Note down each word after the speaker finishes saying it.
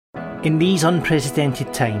In these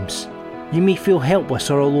unprecedented times, you may feel helpless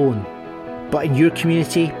or alone, but in your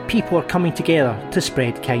community, people are coming together to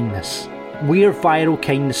spread kindness. We're Viral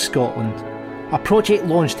Kindness Scotland, a project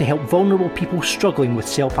launched to help vulnerable people struggling with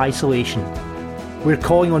self-isolation. We're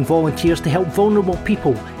calling on volunteers to help vulnerable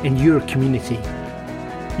people in your community.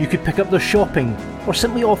 You could pick up their shopping or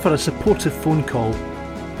simply offer a supportive phone call.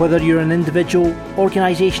 Whether you're an individual,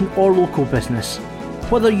 organisation or local business,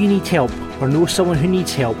 whether you need help or know someone who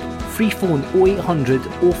needs help, free phone 0800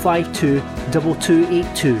 052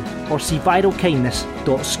 2282 or see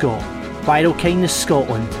viralkindness.scot. Viral Kindness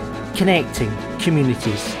Scotland, connecting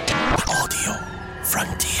communities. Audio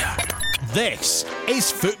Frontier. This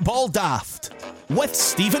is Football Daft with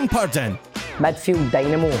Stephen Purden, midfield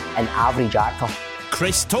dynamo and average actor,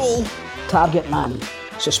 Chris Toll, target man,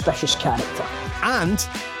 suspicious character, and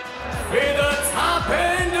with the top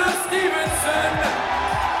end of Stevenson,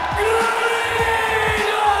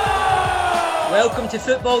 Welcome to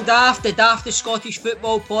Football Daft, the daftest Scottish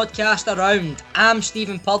football podcast around. I'm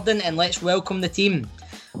Stephen Purden and let's welcome the team.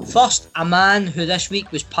 First, a man who this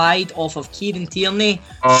week was pied off of Kieran Tierney,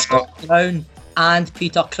 Scott Brown and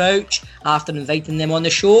Peter Crouch after inviting them on the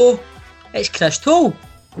show. It's Chris Toll.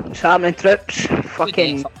 What's happening, troops?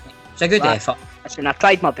 Fucking... It's a good effort. Listen, I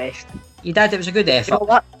tried my best. You did, it was a good effort. You know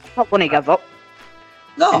what? I'm not going to give up.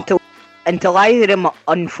 No. Until either of them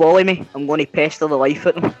unfollow me, I'm going to pester the life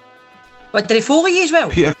out of them. But did he follow you as well?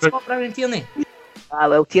 Yeah. Scott Brown and Tierney?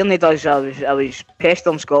 Well, Tierney does. I was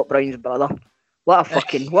pestering Scott Brown's brother. What a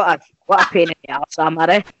fucking... what a pain in the arse am I,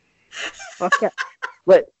 eh? Fuck it.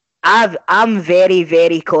 Look, I'm very,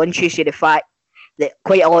 very conscious of the fact that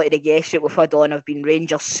quite a lot of the guests that we've had on have been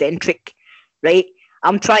Rangers-centric, right?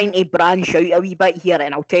 I'm trying to branch out a wee bit here,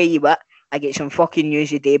 and I'll tell you what, I get some fucking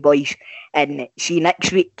news today, boys. And see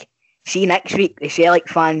next week, the Celtic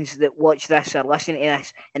fans that watch this are listening to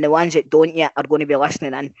this, and the ones that don't yet are going to be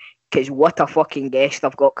listening in, because what a fucking guest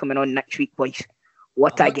I've got coming on next week, boys.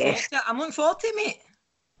 What a guest. I'm looking forward to it, mate.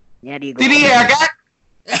 There you go. Did he hear that?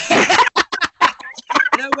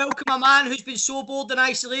 Now welcome a man who's been so bored in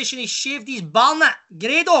isolation he's shaved his barnet,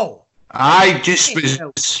 Grado. I just was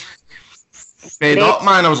fed up,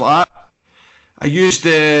 man. I was like that. I used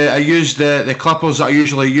the clippers that I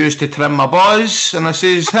usually use to trim my buzz, and I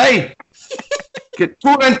says, "Hey, get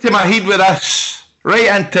put into my head with this, right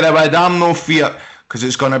into the bed. I'm no fear, because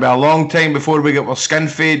it's going to be a long time before we get our skin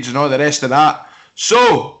fades and all the rest of that."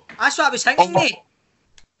 So that's what I was thinking, mate.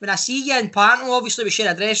 When I see you in Panto, obviously we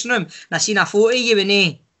share a dressing room, and I seen a photo of you with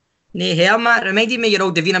no hair, man. It reminded me of your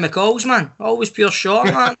old Davina McCall's, man. Always pure short,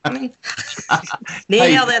 man. I mean, no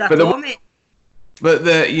hair there at all, mate.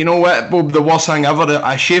 But you know what, Bob, the worst thing ever,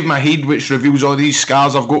 I shaved my head, which reveals all these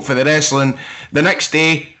scars I've got for the wrestling. The next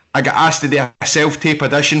day, I got asked to do a self-tape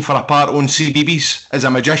audition for a part on CBeebies as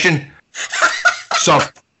a magician. So,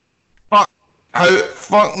 fuck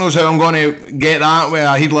knows how I'm going to get that with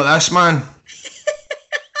a head like this, man.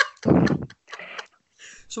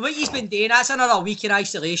 So what he's been doing, that's another week in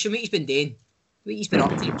isolation, what he's been doing. What he's been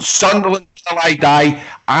up to. Sunderland till I die.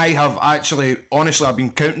 I have actually, honestly, I've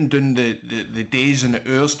been counting down the days and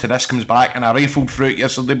the hours till this comes back, and I rifled through it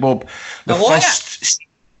yesterday, Bob. The first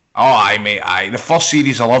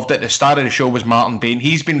series I loved it. The star of the show was Martin Bain.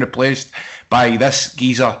 He's been replaced by this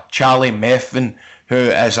geezer, Charlie Methven, who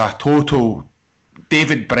is a total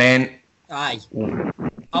David Brent. Aye.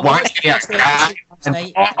 Oh my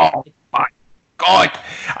God.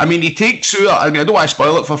 I mean, he takes through, I don't want to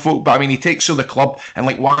spoil it for folk, but I mean, he takes through the club, and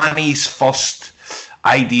like one of his first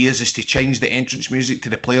ideas is to change the entrance music to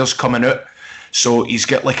the players coming out. So he's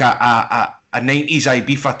got like a 90s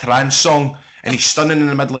Ibiza trance song, and he's standing in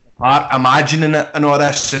the middle of the park, imagining it and all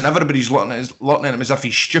this, and everybody's looking at him as if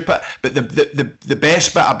he's stupid. But the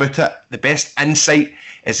best bit about it, the best insight,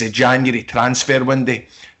 is the January transfer window.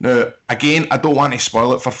 Now, again, I don't want to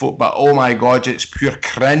spoil it for folk, but oh my God, it's pure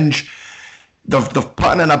cringe. They've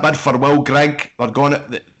put in a bid for Will Grigg. They're going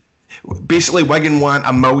to, basically Wigan want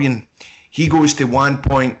 $1 million. He goes to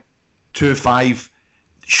 1.25.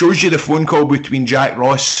 Shows you the phone call between Jack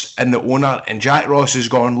Ross and the owner, and Jack Ross is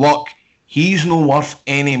going, look, he's no worth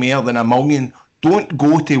any more than $1 million. Don't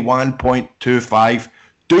go to 1.25.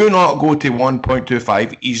 Do not go to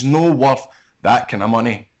 1.25. He's no worth that kind of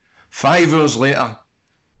money. 5 hours later,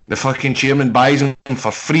 the fucking chairman buys him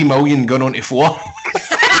for $3 million going on to 4.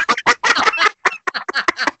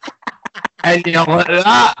 And you're like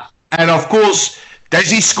that. And of course, does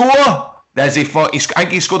he score? I think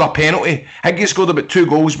he scored a penalty. I think he scored about 2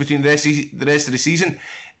 goals between the rest of the season.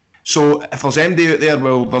 So if there's MD out there,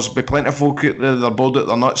 well, there's be plenty of folk out there, they're bored out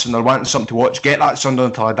their nuts and they're wanting something to watch. Get that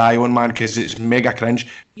Sunderland Till I Die on, man, because it's mega cringe.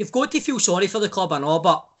 You've got to feel sorry for the club, I know,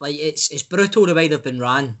 but like it's brutal the way they've been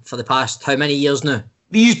ran for the past how many years now?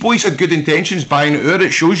 These boys had good intentions buying it out.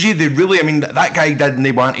 It shows you they really, I mean, that guy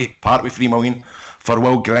didn't want to part with $3 million for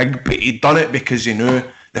Will Grigg, but he'd done it because he knew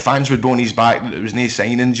the fans would be on his back, that there was no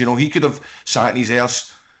signings. You know, he could have sat in his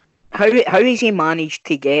arse. How has he managed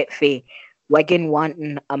to get for Wigan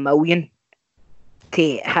wanting $1 million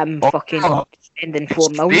to him fucking spending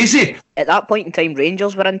 $4 million? Crazy. At that point in time,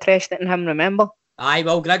 Rangers were interested in him, remember? Aye,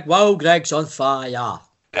 Will Grigg's on fire.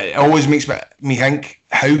 It always makes me think,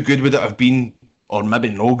 how good would it have been, or maybe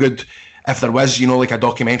no good, if there was, you know, like a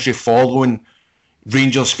documentary following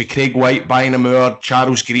Rangers for Craig White buying him out,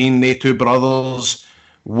 Charles Green, they two brothers.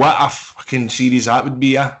 What a fucking series that would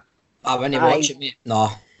be, I wouldn't watch it, mate.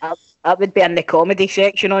 No. That would be in the comedy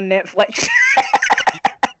section on Netflix.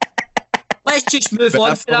 Let's just move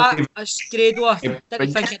on for that. That's Grado. I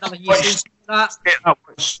didn't think I'd ever use that.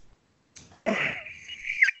 I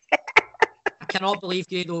cannot believe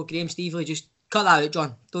Grado, Graham Stevely. Just cut that out,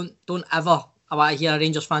 John. Don't ever. I want to hear a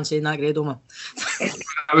Rangers fan saying that, Grado, man.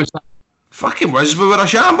 Fucking was, we were a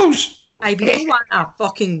shambles. I don't want a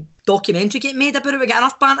fucking documentary get made about it. We get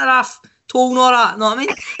enough banter off, tone or that, know what I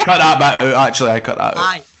mean? Cut that bit out, actually. I cut that out.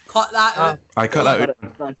 Aye, cut that out. I cut that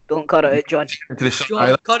out. Don't cut it out, John.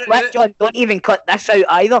 John, cut it out. John, don't even cut this out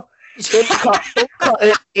either. Don't cut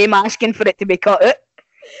out him asking for it to be cut out.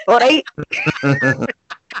 Alright?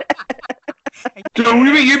 John,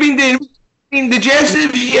 what you been doing?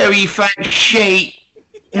 Indigestive, you wee fat shite.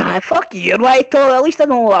 Nah, fuck you, right, Tom? At least I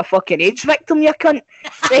know what a fucking AIDS victim you cunt.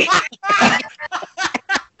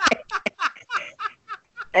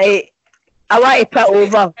 Hey, I want to put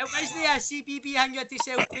over. It wasn't a CBB hang you had to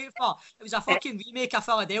celebrate for. It was a fucking remake of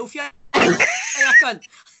Philadelphia.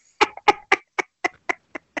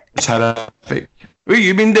 It's horrific. What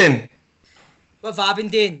you been doing? What have I been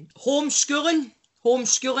doing? Homeschooling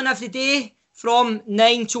every day from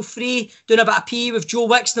 9 till 3. Doing a bit of PE with Joe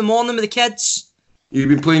Wicks in the morning with the kids. You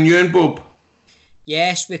been playing you and Bob?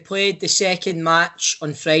 Yes, we played the second match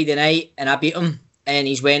on Friday night and I beat him and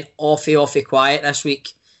he's went awfully quiet this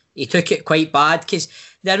week. He took it quite bad because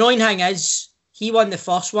the annoying thing is he won the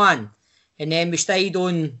first one and then we stayed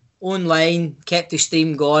online, kept the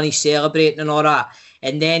stream going, he's celebrating and all that.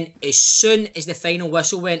 And then as soon as the final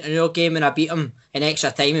whistle went in our game and I beat him in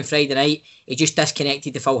extra time on Friday night, he just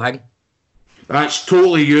disconnected the full thing. That's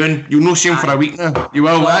totally you, and you'll not see him for a week now. You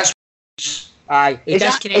will, that's... Aye. Is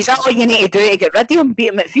that what you need to do to get rid of him?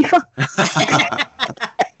 Beat him at FIFA?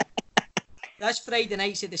 That's Friday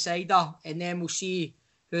night's a decider, and then we'll see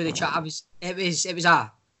who the chat was.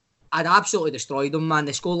 I'd absolutely destroyed them, man.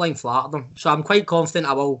 The scoreline flattered them. So I'm quite confident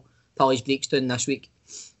I will pull his breaks down this week.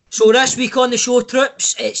 So this week on the show,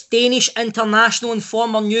 troops, it's Danish international and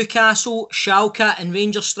former Newcastle, Schalke and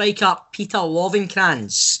Rangers striker Peter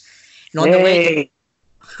Lovenkrands. And on the way...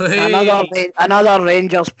 Another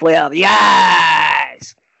Rangers player,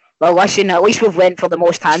 yes! Well, listen, at least we've went for the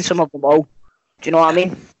most handsome of them all. Do you know what I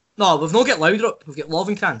mean? No, we've not got Laudrup, we've got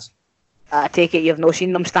Lovenkrands. I take it you've not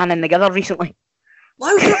seen them standing together recently?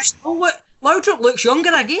 Laudrup looks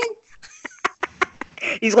younger again.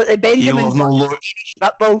 He's like the Benjamin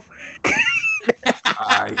football.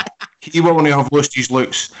 Aye. He will only have lost his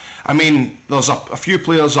looks. I mean, there's a few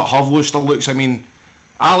players that have lost their looks. I mean,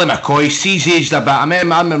 Ali McCoy, he's aged a bit. I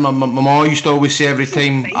remember my mum used to always say every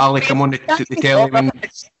time Ali come on the telly when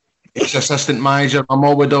he's assistant manager, my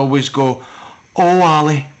mum would always go, "Oh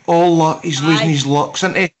Ali, oh look, he's losing his looks,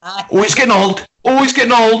 isn't he? Oh, he's getting old. Oh, he's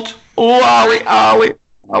getting old. Oh Ali."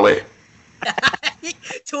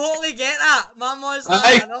 Totally get that. Mum was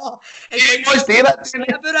like, I know. He was doing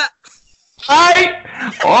it. About it.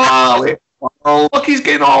 Aye. Oh Ali. Oh, look, he's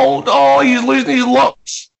getting old. Oh, he's losing his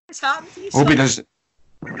looks. What's happened to you, Hope he doesn't.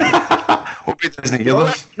 Hope he doesn't hear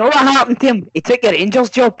this. You know what happened to him? He took your Rangers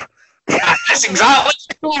job. That's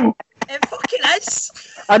exactly. It fucking is.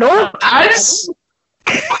 I know. It is.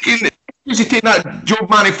 Fucking. Is he taking that job,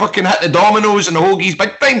 man? He fucking hit the dominoes and the hoagies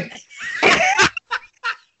big time.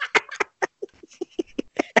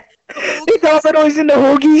 The dominoes and the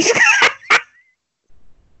hoagies.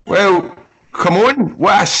 Well, come on.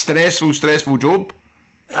 What a stressful job.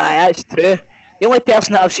 Aye, that's true. The only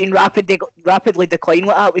person that I've seen rapidly decline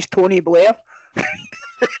like that was Tony Blair.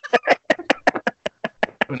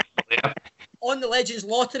 On the Legends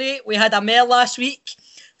Lottery, we had a mare last week,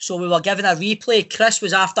 so we were given a replay. Chris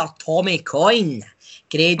was after Tommy Coyne.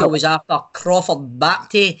 Grado was after Crawford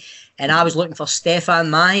Bapty, and I was looking for Stefan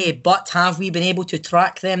Mahe, but have we been able to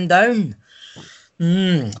track them down?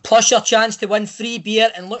 Plus your chance to win free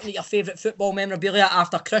beer and looking at your favourite football memorabilia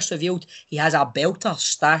after Chris revealed he has a belter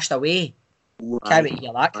stashed away. Can't wait to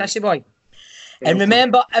hear that, Chrissy boy. And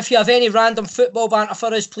remember, if you have any random football banter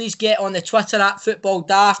for us, please get on the Twitter at Football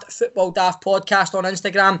Daft Podcast on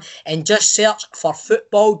Instagram, and just search for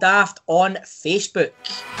Football Daft on Facebook.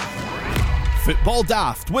 Football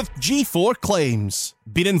Daft with G4 Claims.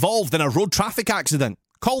 Been involved in a road traffic accident?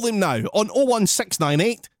 Call them now on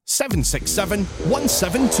 01698 767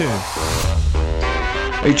 172.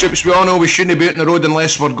 Hey Chips, we all know we shouldn't be out on the road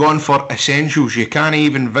unless we're going for essentials. You can't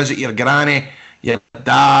even visit your granny, your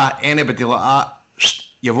dad, anybody like that.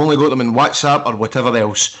 You've only got them in WhatsApp or whatever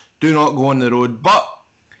else. Do not go on the road. But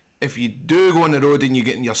if you do go on the road and you're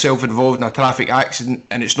getting yourself involved in a traffic accident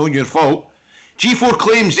and it's not your fault, G4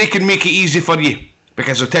 Claims, they can make it easy for you.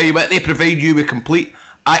 Because I'll tell you what, they provide you with complete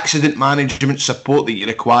accident management support that you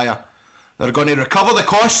require. They're going to recover the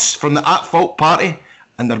costs from the at-fault party,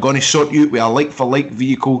 and they're going to sort you out with a like-for-like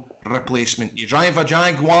vehicle replacement. You drive a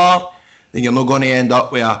Jaguar, then you're not going to end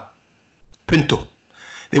up with a Punto.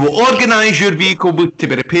 They will organise your vehicle to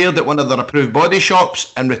be repaired at one of their approved body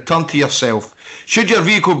shops and returned to yourself. Should your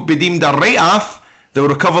vehicle be deemed a write-off, they'll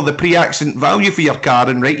recover the pre-accident value for your car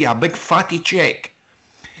and write you a big fatty cheque.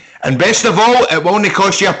 And best of all, it won't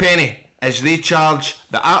cost you a penny, as they charge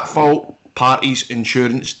the at-fault party's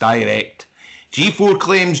insurance direct. G4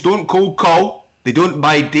 Claims don't cold call, they don't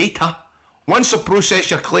buy data. Once they process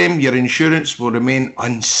your claim, your insurance will remain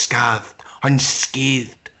unscathed,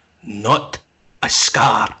 not a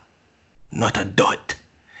scar, not a dot.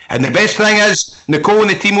 And the best thing is, Nicole and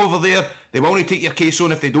the team over there, they will only take your case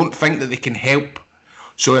on if they don't think that they can help.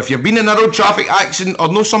 So if you've been in a road traffic accident or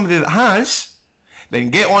know somebody that has, then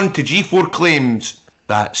get on to G4 Claims.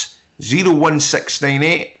 That's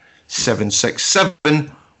 01698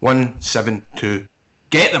 767 172.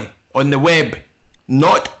 Get them on the web,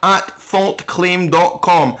 not at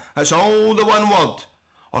faultclaim.com. That's all the one word.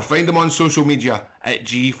 Or find them on social media at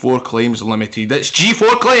G4 Claims Limited. That's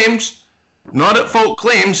G4 Claims, not at Fault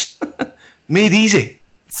Claims. Made easy.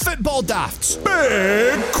 Football Daft's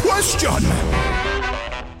big question.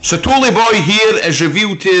 So Tolly Boy here is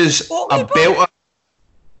revealed to us a belter.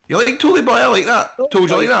 You like Tolly Boy? I like that. Told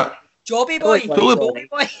you like that? Jobby boy. Tolly boy.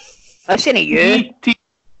 Listen to you.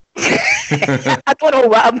 I don't know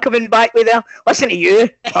what I'm coming back with there. Listen to you,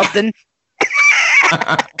 Hudden.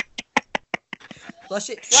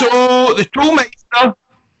 So the Trollmeister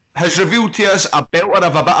has revealed to us a belter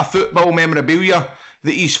of a bit of football memorabilia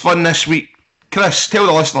that he's fun this week. Chris, tell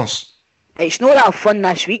the listeners. It's not that fun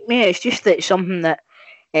this week, mate. It's just that it's something that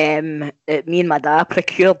me and my dad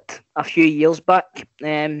procured a few years back.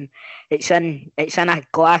 It's in a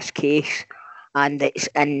glass case, and it's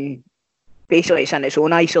in its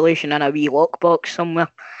own isolation in a wee lockbox somewhere.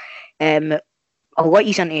 I'll let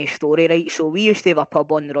you into the story, right? So we used to have a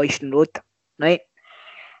pub on the Royston Road, right?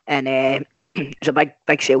 And it was a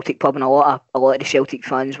big Celtic pub, and a lot of the Celtic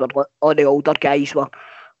fans were, all the older guys were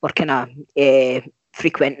kind of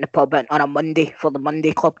frequenting the pub on a Monday for the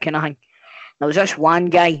Monday club kind of thing. There was this one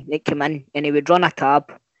guy that came in, and he would run a tab,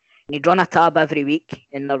 and he'd run a tab every week,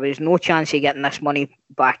 and there was no chance of getting this money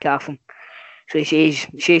back off him. So he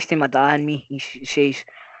says to my dad and me, he says,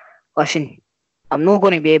 listen, I'm not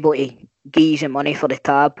going to be able to give you the money for the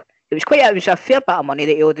tab. It was a fair bit of money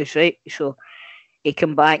that he owed us, right? So he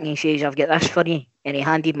came back and he says, I've got this for you. And he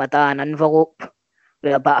handed my dad an envelope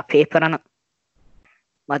with a bit of paper in it.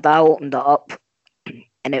 My dad opened it up,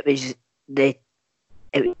 and it was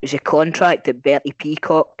a contract that Bertie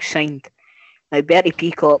Peacock signed. Now, Bertie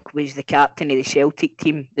Peacock was the captain of the Celtic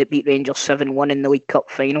team that beat Rangers 7-1 in the League Cup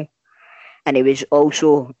final. And he was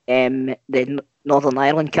also the Northern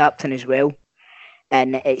Ireland captain as well.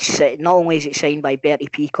 And it's not only is it signed by Bertie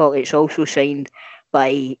Peacock, it's also signed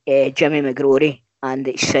by Jimmy McGrory, and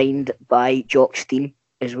it's signed by Jock Stein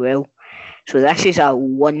as well. So this is a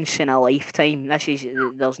once in a lifetime.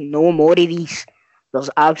 There's no more of these. There's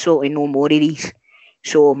absolutely no more of these.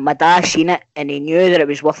 So my dad seen it, and he knew that it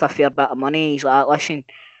was worth a fair bit of money. He's like, listen,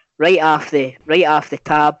 right off the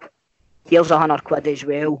tab, here's £100 as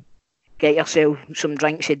well. Get yourself some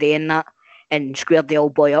drinks a day and that, and squared the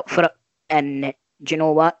old boy up for it. And do you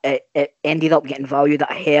know what? It ended up getting valued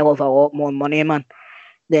at a hell of a lot more money, man,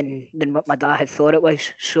 than what my dad had thought it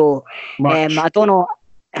was. So I don't know.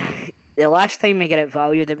 The last time we got it was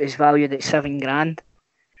valued at $7,000,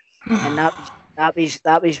 and that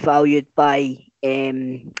was valued by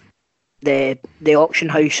the auction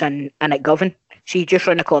house in at Govan. See, just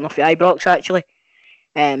round the corner for Ibrox, actually.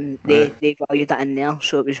 They valued it in there,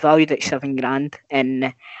 so it was valued at $7,000,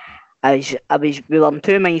 and we were in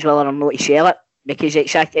two minds whether or not to sell it. because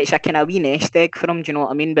it's a kind of wee nest egg for him. Do you know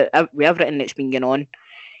what I mean? But with everything that's been going on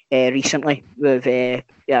recently,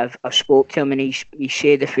 I've spoke to him and he's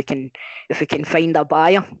said if we can find a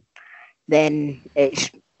buyer, then it's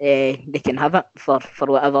they can have it for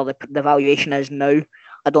whatever the valuation is now.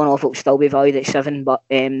 I don't know if it'll still be valued at 7, but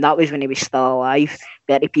that was when he was still alive.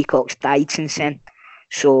 Bertie Peacock's died since then,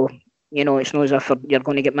 so it's not as if you're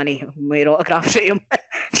going to get many more autographs at him.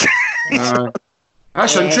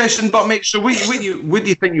 That's interesting, but mate, so what do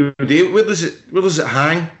you think you do? Where does it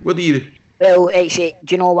hang? What do you? Well, do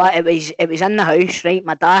you know what? It was in the house, right?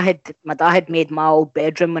 My dad had made my old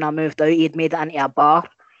bedroom when I moved out. He'd made it into a bar,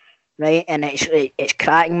 right? And it's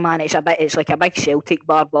cracking, man. It's like a big Celtic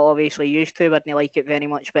bar, but obviously used to wouldn't like it very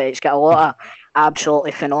much. But it's got a lot of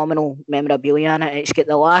absolutely phenomenal memorabilia in it. It's got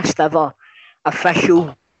the last ever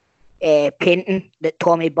official painting that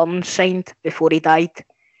Tommy Burns signed before he died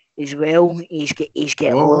as well. He's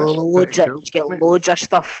got loads of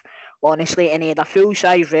stuff, honestly, and he had a full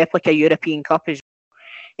size replica European Cup as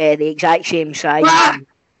well. The exact same size.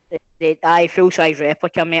 Full size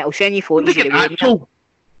replica, mate. I'll send you photos of the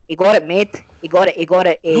he got it made. He got it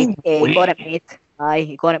made. Aye,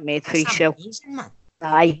 he got it made for himself.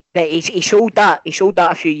 Aye, but he sold that. He sold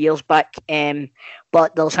that a few years back.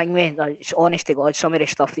 But there's it's honest to God, some of the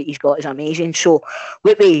stuff that he's got is amazing. So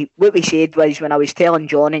what we said was, when I was telling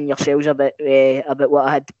John and yourselves about what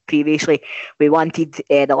I had previously, we wanted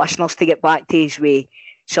the listeners to get back to us with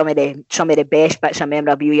some of the best bits of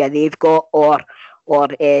memorabilia they've got, or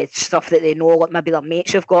stuff that they know, like maybe their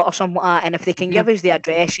mates have got or something like that. And if they can give us the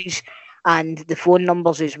addresses and the phone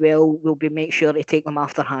numbers as well, we'll make sure to take them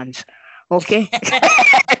off their hands. Okay.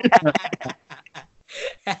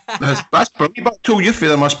 That's probably about two you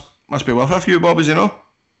feel must be worth a few bobbies,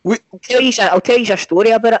 I'll tell you a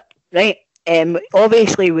story about it, right?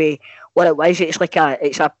 Obviously, what it was, it's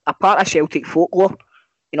a part of Celtic folklore.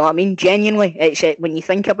 You know what I mean? Genuinely, it's when you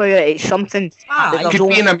think about it, it's something. It could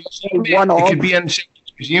be in a museum. It could be in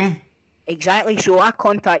Celtic museum. Exactly. So I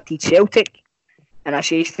contacted Celtic, and I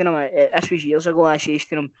says to them, this was years ago. I says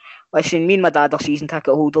to them, listen, me and my dad are season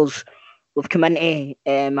ticket holders. We've come into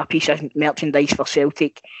a piece of merchandise for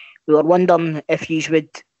Celtic. We were wondering if you would,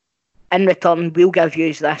 in return, we'll give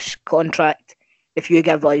you this contract if you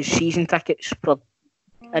give us season tickets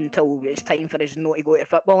until it's time for us not to go to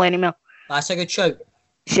football anymore. That's a good shout.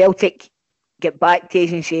 Celtic get back to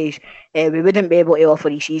us and says, we wouldn't be able to offer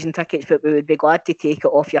you season tickets, but we would be glad to take it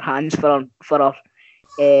off your hands for our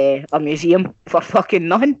museum for fucking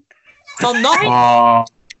nothing. For nothing? Oh,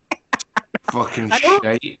 fucking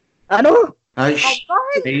shit. I know. That's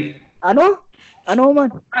shit. I know,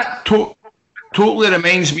 man. That totally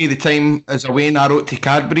reminds me of the time as a Wayne I wrote to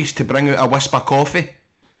Cadbury's to bring out a Whisper coffee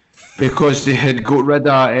because they had got rid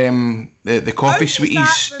of the coffee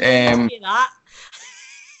sweeties.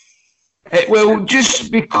 Well, just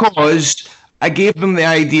because I gave them the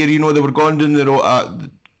idea, they were going down the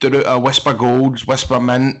route of Whisper Golds, Whisper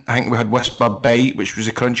Mint. I think we had Whisper Bite, which was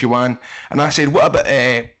a crunchy one. And I said, what about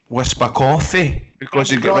Whisper Coffee? Because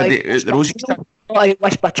they got rid of the rosy stuff.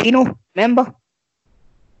 Whisper Chino, remember?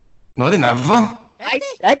 No, they never.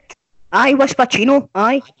 Aye, Whisper Chino,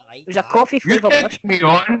 aye. It was a coffee flavour. You kept me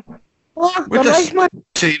on. Oh, there is, man.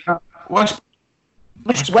 Say that.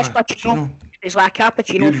 Whisper Chino. It's like a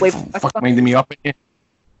cappuccino flavour. Fuck minding me up, ain't you?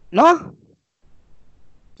 No?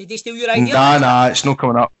 Did they steal your idea? Nah, it's not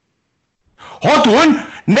coming up. Hold on!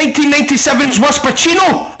 1997's Whisper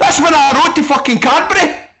Chino! That's when I wrote to fucking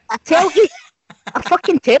Cadbury! I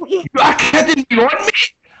fucking tell you. You are kidding me on me?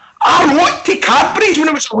 I wrote to Cadbury's when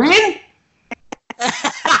I was away.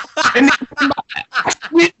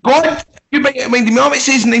 Sweet God, you minding me up, it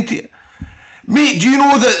says 90. Mate, do you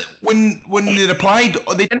know that when they replied,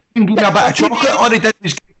 they didn't even give me a bit of chocolate?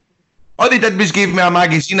 All they did was give me a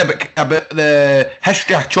magazine about the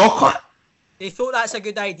history of chocolate. They thought that's a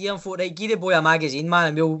good idea and thought, right, give the boy a magazine, man,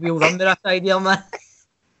 and we'll run with that idea, man.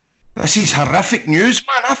 This is horrific news,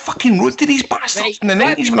 man. I fucking wrote to these bastards in the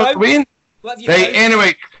 90s when I was away. Right,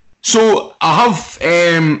 anyway, so I've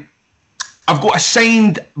got a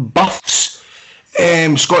signed Buffs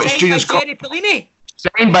Scottish Juniors Cup.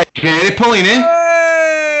 Signed by Jerry Pellini.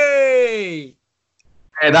 Hey!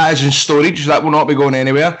 That is in storage, so that will not be going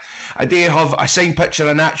anywhere. I do have a signed picture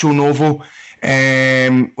of Nacho Novo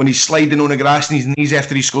when he's sliding on the grass on his knees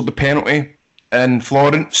after he scored the penalty in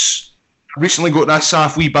Florence. I recently got this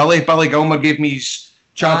off wee Billy. Billy Gilmer gave me his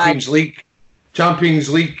Champions League tap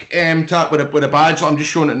with a badge. I'm just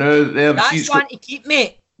showing it now. There. That's one to keep,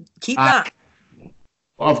 mate. Keep that.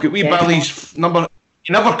 I've got wee Billy's number.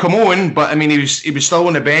 He never come on, but I mean he was still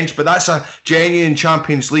on the bench. But that's a genuine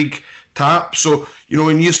Champions League tap. So, you know,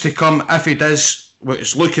 in years to come, if he does, well,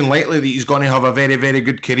 it's looking likely that he's going to have a very, very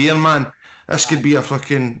good career, man. This could be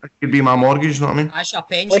could be my mortgage, you know what I mean? That's your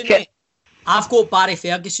pension, mate. I've got Barry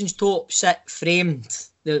Ferguson's top framed,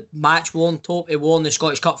 the match-worn top he won the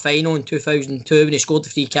Scottish Cup final in 2002 when he scored the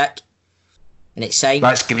free kick. And it's signed.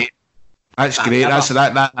 That's great. That's great.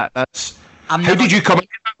 That's. How did you come into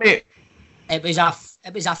that, mate? It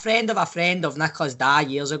was a friend of Nicola's dad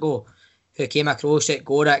years ago who came across it.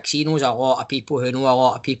 Gorix, he knows a lot of people who know a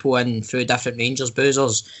lot of people in through different Rangers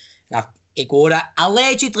boozers. He got it.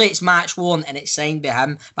 Allegedly it's match worn and it's signed by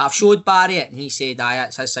him. But I've showed Barry it and he said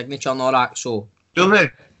it's his signature and all that. So. Really?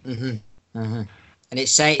 And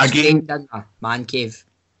it's signed in a man cave.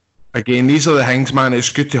 Again, these are the things, man. It's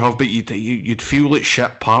good to have, but you'd feel like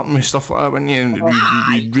shit parting with stuff like that, wouldn't you?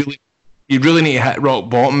 And you really need to hit rock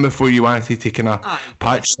bottom before you want to take a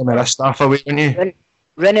patch some of this stuff away, wouldn't you?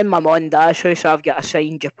 Running my mum and dad's house, I've got a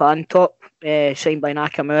signed Japan top, signed by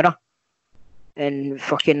Nakamura, and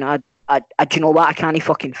fucking, do you know what? I can't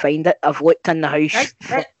fucking find it. I've looked in the house.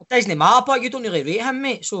 It doesn't matter, but you don't really rate him,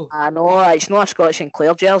 mate. So I know it's not a Scott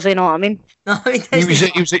Sinclair jersey, you know what I mean? No,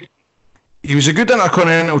 he was a good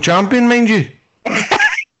Intercontinental champion, mind you. Do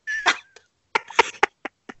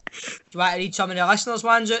you want to read some of the listeners'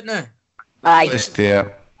 ones out now? Aye. Let's do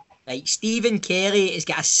it. Right, Stephen Kelly has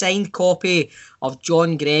got a signed copy of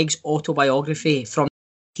John Gregg's autobiography from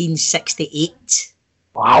 1968.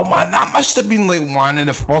 Wow, man, that must have been like one of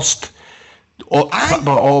the first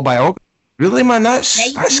autobiography. Really, man, that's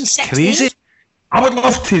crazy. I would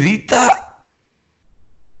love to read that.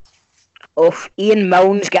 Ian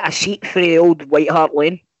Milne's got a seat for the old White Hart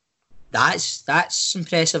Lane. That's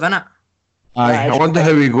impressive, isn't it? Aye, I wonder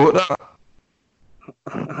how he got that.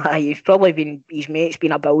 He's probably been, his mate's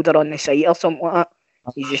been a builder on the site or something like that.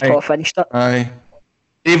 He's just not finished it. Aye.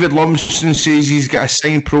 David Lumsden says he's got a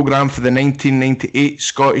signed programme for the 1998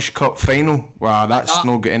 Scottish Cup final. Wow, that's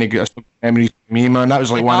not got any good memories for me, man. That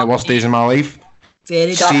was like one of the worst days of my life.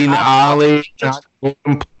 Very seeing Ali,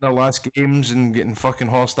 playing the last games and getting fucking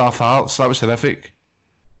horsed off hearts. That was horrific.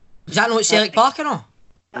 Was that not at Celtic Park or no?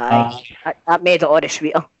 Aye, that made it all the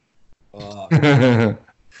sweeter.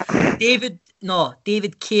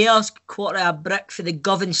 David Care's quarter of a brick for the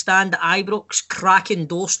Govan stand at Ibrox, cracking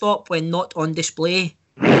doorstop when not on display.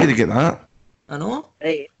 Where did you get that? I know.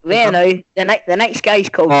 Right, where now? The next guy's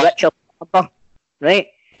called Richard Barber, right?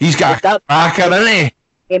 He's got a cracker, isn't he?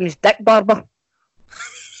 Name's Dick Barber.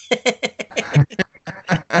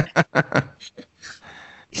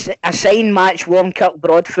 A signed match worn Kirk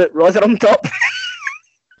Broadfoot Rotherham top.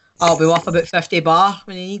 I'll be worth about 50 bar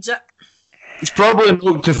when he needs it. He's probably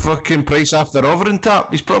looked to fucking price after Rotherham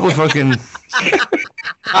tap. He's probably fucking.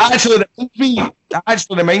 Actually,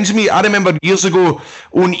 reminds me. I remember years ago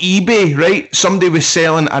on eBay, right? Somebody was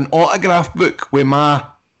selling an autograph book with my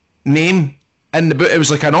name in the book. It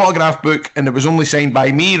was like an autograph book, and it was only signed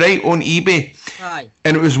by me, right, on eBay. Aye.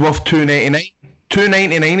 And it was worth $2.99.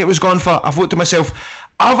 $2.99 it was gone for. I thought to myself,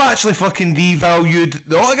 I've actually fucking devalued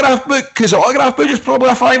the autograph book because the autograph book is probably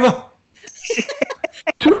a £5.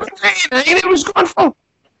 $2.99 it was gone for.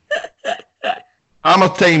 Hammer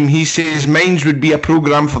Time, he says, mines would be a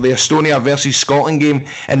programme for the Estonia versus Scotland game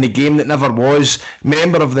and the game that never was.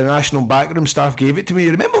 Member of the national backroom staff gave it to me.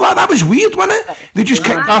 Remember that? That was weird, wasn't it? They just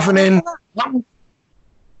kicked off and then...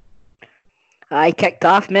 I kicked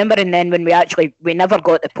off, remember? And then when we never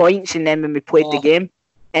got the points, and then when we played the game,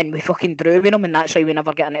 and we fucking drew with them, and that's why we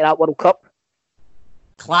never get into that World Cup.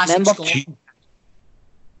 Classic Scotland.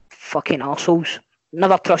 Fucking arseholes.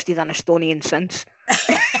 Never trusted an Estonian since.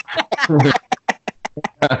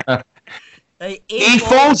 He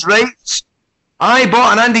falls right. I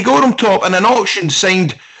bought an Andy Gorham top in an auction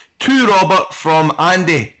signed to Robert from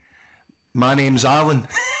Andy. My name's Alan.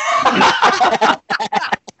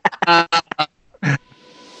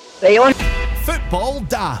 Football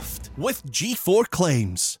Daft with G4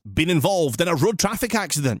 Claims. Been involved in a road traffic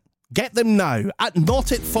accident? Get them now at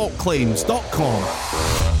notitfaultclaims.com.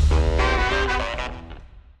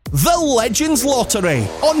 The Legends Lottery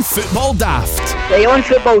on Football Daft. On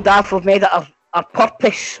Football Daft, we've made it our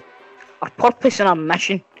purpose and our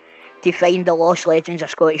mission to find the lost legends of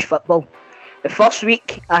Scottish football. The first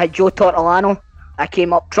week, I had Joe Tortolano. I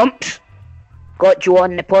came up trumps. Got Joe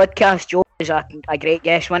on the podcast. Joe was a great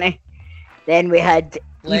guest, wasn't he? Then we had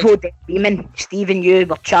Evo Den Beeman. Stephen, you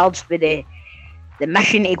were charged with the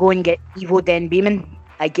mission to go and get Evo Den Beeman.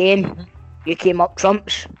 Again, you came up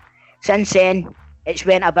trumps. Since then, it's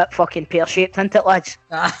went a bit fucking pear-shaped, hasn't it, lads?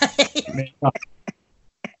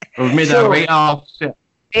 We've made a right arse.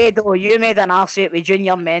 You made an arse with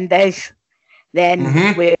Junior Mendes. Then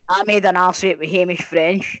I made an arse with Hamish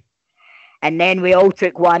French. and then we all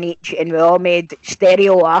took one each, and we all made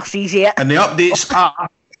stereo arses here. And the updates are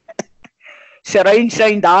surround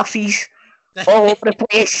sound arses all over the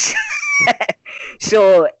place.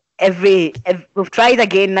 So if we've tried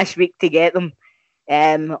again this week to get them,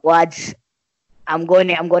 lads, I'm going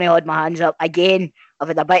to hold my hands up again. I've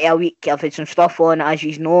had a bit of a week. I've had some stuff on, as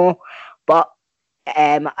you know, but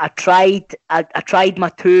I tried my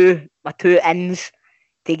two ins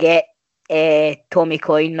to get Tommy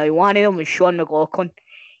Coyne. Now one of them was Sean McLaughlin.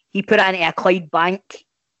 He put it into a Clyde Bank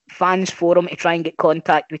fans forum to try and get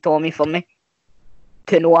contact with Tommy for me,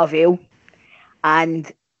 to no avail.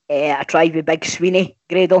 And I tried with Big Sweeney,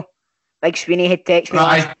 Grado. Big Sweeney had texted me.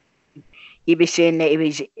 Aye. He was saying that he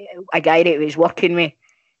was a guy that was working with,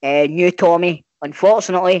 knew Tommy.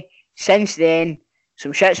 Unfortunately, since then,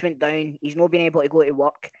 some shits went down. He's not been able to go to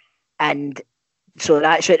work, and so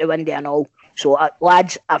that's out the window and all. So,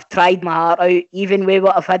 lads, I've tried my heart out, even with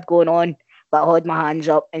what I've had going on, but I hold my hands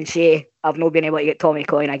up and say I've not been able to get Tommy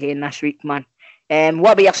Coyne again this week, man.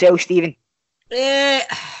 What about yourself, Stephen?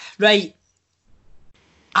 Right.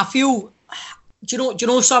 I feel. Do you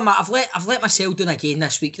know something? I've let myself down again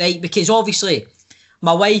this week, right? Because obviously,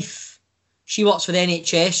 my wife, she works for the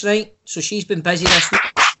NHS, right? So she's been busy this week.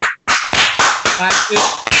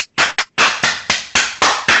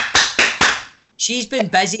 She's been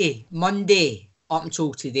busy Monday up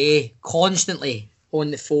until today, constantly on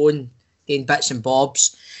the phone, doing bits and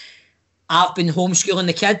bobs. I've been homeschooling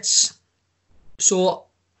the kids, so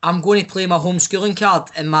I'm going to play my homeschooling card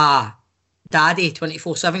in my Daddy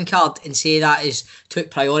 24/7 card and say that is took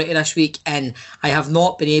priority this week, and I have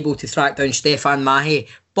not been able to track down Stefan Mahe.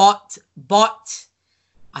 But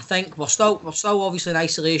I think we're still obviously in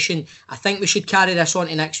isolation. I think we should carry this on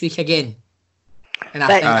to next week again. And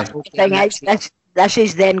I think this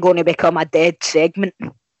is then going to become a dead segment.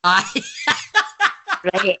 Aye.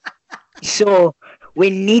 Right. So we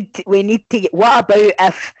need to get. What about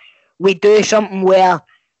if we do something where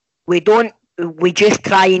we just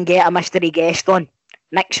try and get a mystery guest on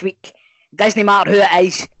next week? Doesn't matter who it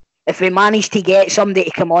is. If we manage to get somebody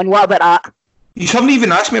to come on, what about that? You haven't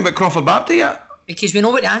even asked me about Crawford Baptist yet. Because we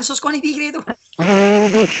know what the answer's going to be, Grado.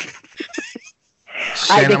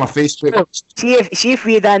 Send him a Facebook. See if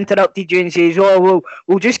we had interrupted you and says, "Oh,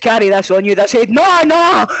 we'll just carry this on you." That said, no,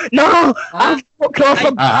 I've got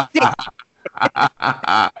Crawford Baptist.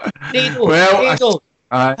 Grado,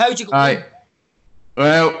 how'd you go?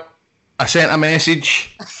 Well, I sent a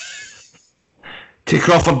message to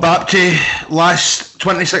Crawford Baptist last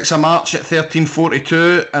 26th of March at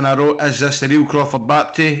 13:42, and I wrote, "Is this the real Crawford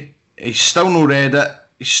Baptist?" He's still not read it.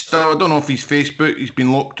 I don't know if he's Facebook, he's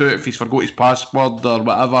been locked out, if he's forgot his password or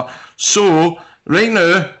whatever. So, right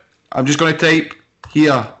now, I'm just going to type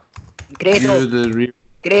here. Grado. You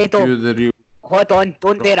the real. Hold on,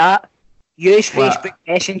 don't do that. Use Facebook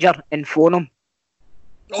Messenger and phone him.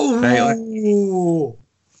 Oh.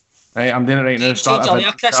 Right, I'm doing it right now. Start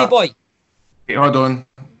a Chrissy boy. Okay, hold on.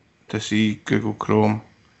 To see Google Chrome.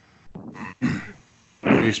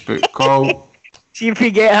 Facebook call. See if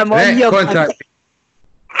we get him on your contact.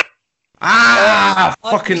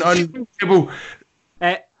 Fucking unbelievable.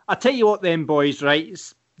 I tell you what then, boys, right?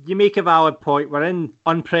 You make a valid point. We're in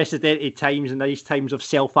unprecedented times and these times of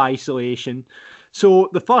self-isolation. So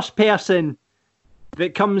the first person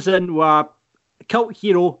that comes in with a cult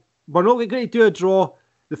hero, we're not going to do a draw.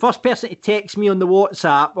 The first person to text me on the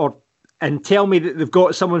WhatsApp and tell me that they've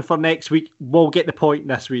got someone for next week will get the point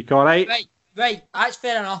this week, all right? Right. That's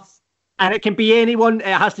fair enough. And it can be anyone. It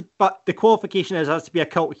has to, but the qualification is it has to be a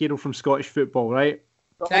cult hero from Scottish football, right?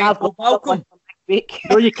 I've got Malcolm.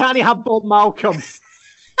 No, you can't have Bob Malcolm.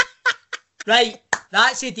 Right,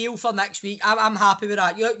 that's the deal for next week. I'm happy with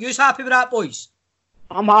that. You're happy with that, boys?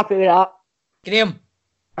 I'm happy with that. Graham?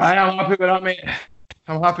 I'm happy with that, mate.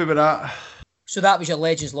 I'm happy with that. So that was your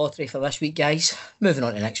Legends Lottery for this week, guys. Moving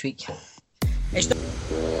on to next week.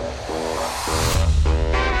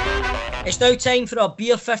 It's now time for our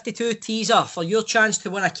Beer 52 teaser. For your chance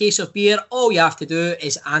to win a case of beer, all you have to do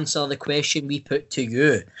is answer the question we put to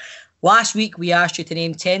you. Last week, we asked you to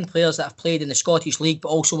name 10 players that have played in the Scottish League but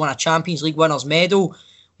also won a Champions League winners' medal.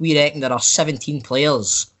 We reckon there are 17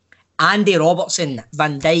 players. Andy Robertson,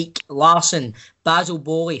 Van Dijk, Larsson, Basil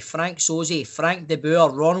Bowley, Frank Soze, Frank de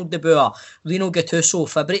Boer, Ronald de Boer, Rino Gattuso,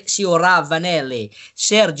 Fabrizio Ravanelli,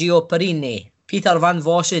 Sergio Perini, Peter Van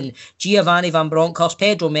Vossen, Giovanni Van Bronckhorst,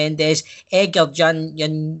 Pedro Mendes, Edgar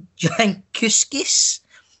Jankuskis,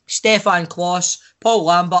 Stefan Kloss, Paul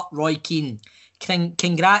Lambert, Roy Keane.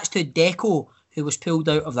 Congrats to Deco, who was pulled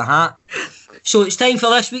out of the hat. So it's time for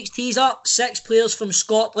this week's teaser. 6 players from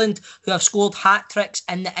Scotland who have scored hat-tricks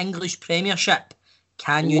in the English Premiership.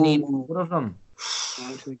 Can you name 4 of them?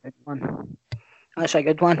 That's a good one. That's a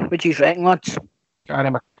good one. What do you reckon, lads? Gary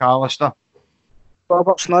McAllister.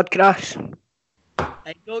 Robert Snodgrass.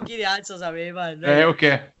 Don't give the answers away, man. Right,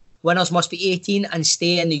 okay. Winners must be 18 and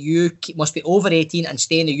stay in the UK. Must be over 18 and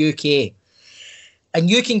stay in the UK. And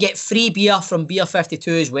you can get free beer from Beer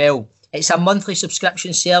 52 as well. It's a monthly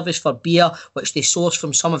subscription service for beer, which they source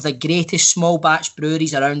from some of the greatest small batch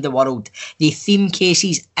breweries around the world. They theme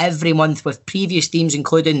cases every month with previous themes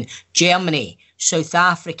including Germany, South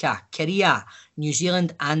Africa, Korea, New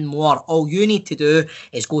Zealand and more. All you need to do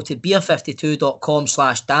is go to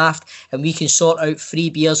beer52.com/daft and we can sort out free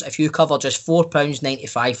beers if you cover just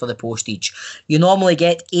 £4.95 for the postage. You normally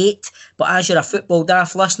get 8, but as you're a Football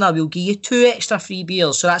Daft listener, we'll give you 2 extra free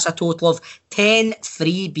beers, so that's a total of 10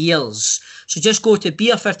 free beers. So just go to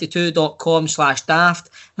beer52.com/daft.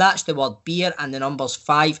 That's the word beer and the numbers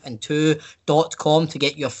 5 and 2.com to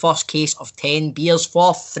get your first case of 10 beers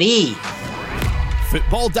for free.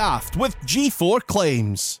 Football Daft with G4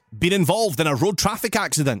 Claims. Been involved in a road traffic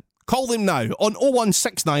accident? Call them now on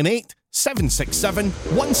 01698 767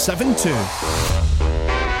 172.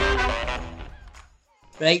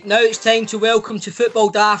 Right, now it's time to welcome to Football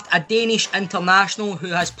Daft a Danish international who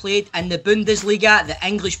has played in the Bundesliga, the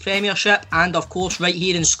English Premiership and of course right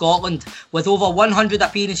here in Scotland. With over 100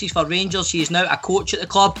 appearances for Rangers, he is now a coach at the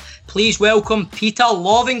club. Please welcome Peter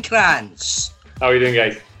Lovenkrands. How are you doing,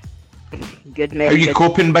 guys? Good, mate. How are you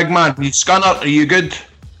coping, big man? You Scunner, are you good?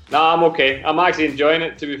 Nah, I'm okay. I'm actually enjoying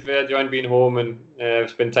it, to be fair, enjoying being home and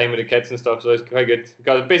spend time with the kids and stuff, so it's quite good.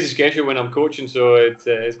 Got a busy schedule when I'm coaching, so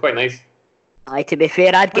it's quite nice. Aye, to be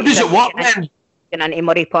fair, I'd How get does it work then? into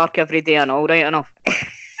Murray Park every day and all right enough.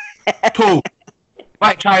 Toe.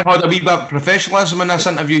 Might try and have a wee bit of professionalism in this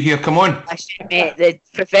interview here, come on. Listen, mate, the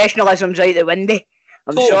professionalism's out the window.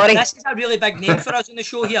 I'm Oh, sorry. this is a really big name for us on the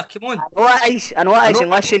show here, come on. I know it is, and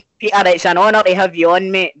listen, Peter, it's an honour to have you on,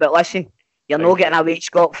 mate, but listen, you're not getting away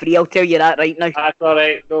scot-free, I'll tell you that right now. That's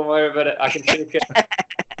alright, don't worry about it, I can take it.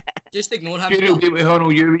 Just ignore him. You'll be able to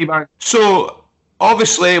handle you, wee man. So,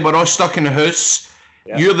 obviously, we're all stuck in the house.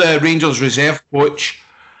 Yeah. You're the Rangers reserve coach.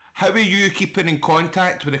 How are you keeping in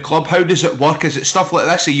contact with the club? How does it work? Is it stuff like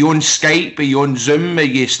this? Are you on Skype? Are you on Zoom? Are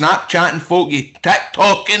you Snapchatting folk? Are you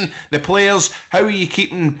TikToking the players? How are you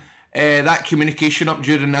keeping that communication up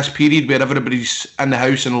during this period where everybody's in the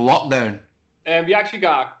house in lockdown? We actually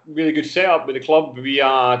got a really good setup with the club. We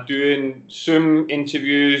are doing Zoom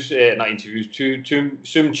interviews,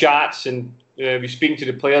 Zoom chats, and we're speaking to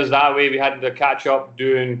the players that way. We had the catch up,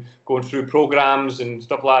 going through programs and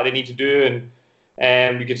stuff like that they need to do,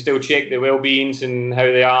 and we can still check their well-beings and how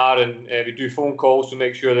they are, and we do phone calls to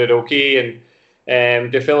make sure they're okay,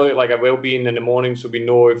 and they fill out like a well-being in the morning so we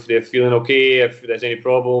know if they're feeling okay, if there's any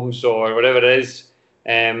problems or whatever it is.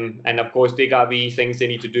 And of course they got wee things they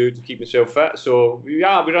need to do to keep themselves fit, so we're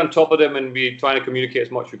on top of them and we're trying to communicate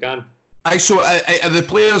as much as we can. So are the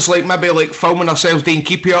players maybe filming themselves doing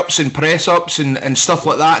keepy-ups and press-ups and stuff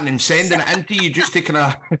like that and then sending it into you just to kind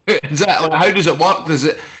of is that, how does it work? Does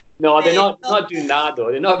it? No, they're not doing that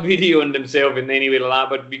though. They're not videoing themselves in any way like that.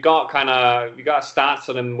 But we got stats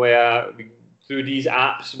on them where through these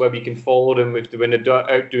apps where we can follow them when they're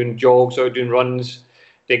out doing jogs or doing runs.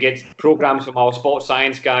 They get programs from our sports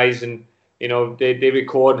science guys, and they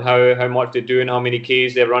record how much they're doing, how many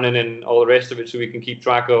Ks they're running, and all the rest of it, so we can keep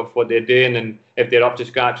track of what they're doing and if they're up to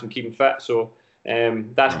scratch and keep them fit. So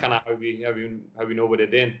that's kind of how we know what they're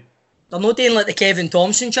doing. They're not doing like the Kevin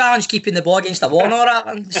Thompson challenge, keeping the ball against the wall and all that,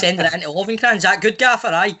 and sending it into Lovenkrands. Is that good, Gaffer?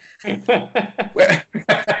 Aye.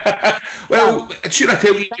 Well, should I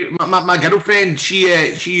tell you, my girlfriend, she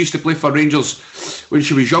used to play for Rangers when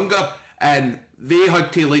she was younger, and they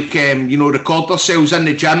had to record themselves in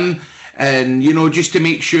the gym, and just to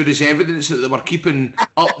make sure there's evidence that they were keeping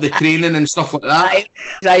up the training and stuff like that. Aye,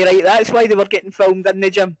 right. That's why they were getting filmed in the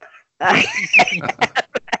gym.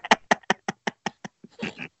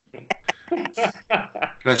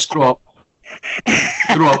 Chris, grow up,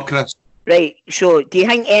 Chris. Right, so do you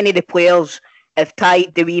think any of the players have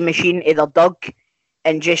tied the wee machine to their dug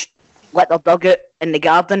and just let their dug out in the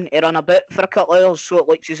garden to run about for a couple of hours so it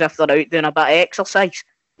looks as if they're out doing a bit of exercise?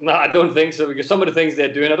 No, I don't think so, because some of the things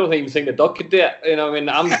they're doing, I don't even think the dog could do it.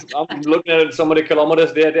 I'm looking at some of the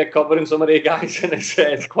kilometres they're covering some of the guys, and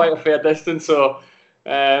it's quite a fair distance, so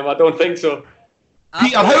I don't think so.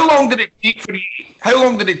 Peter, how long did it take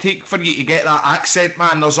for you to get that accent,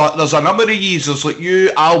 man? There's a number of years. There's like you,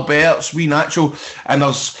 Albert's, wee Nacho, and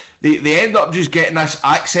they end up just getting this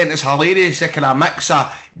accent. It's hilarious. It's kind of mix of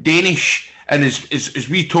Danish and as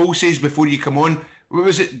wee Toll says before you come on. What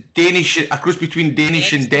was it? Danish, a cross between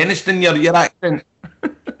Danish and Denniston. Your accent.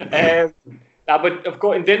 But of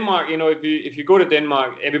course, in Denmark, if you go to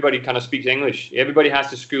Denmark, everybody kind of speaks English. Everybody has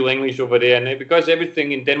to school English over there, and because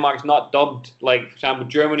everything in Denmark is not dubbed, like for example,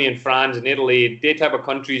 Germany and France and Italy, they type of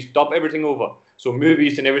countries dub everything over. So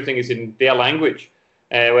movies and everything is in their language.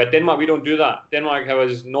 Where Denmark, we don't do that. Denmark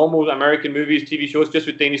has normal American movies, TV shows, just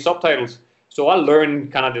with Danish subtitles. So I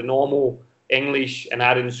learned kind of the normal English and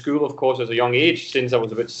had it in school, of course, as a young age, since I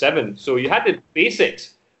was about 7. So you had the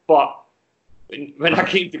basics, but when I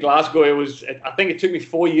came to Glasgow, I think it took me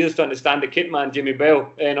 4 years to understand the kit man, Jimmy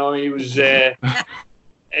Bell. He was,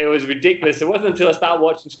 it was ridiculous. It wasn't until I started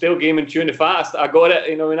watching Still Game and Tune the Fast, I got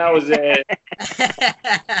it. When I was, that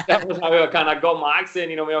was how I kind of got my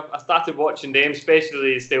accent. I started watching them,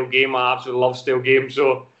 especially Still Game. I absolutely love Still Game.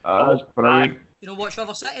 So, that's brilliant. You don't watch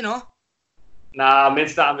River City, no? Nah, I'm in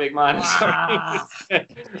Stanvik, man.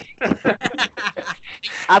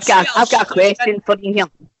 I've got a question for you here.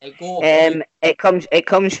 It comes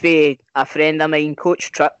from a friend of mine,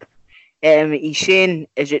 Coach Tripp. He's saying,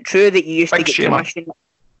 is it true that you used to get commission?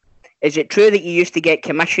 Is it true that you used to get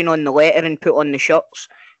commission on the letter and put on the shirts?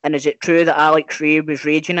 And is it true that Alex Ray was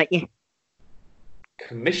raging at you?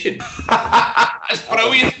 Commission? That's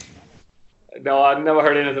brilliant. No, I've never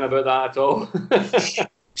heard anything about that at all.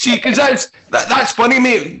 See, because that's funny,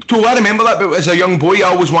 mate. So I remember that, but as a young boy, I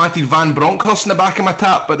always wanted Van Bronckhorst in the back of my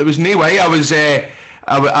tap, but there was no way I was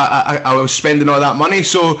spending all that money.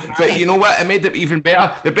 So, but you know what? It made it even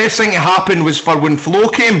better. The best thing that happened was for when Flo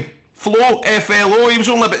came. Flo, F-L-O, he was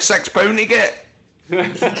only about £6 to get.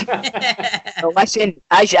 Well, listen,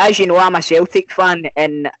 as you know, I'm a Celtic fan,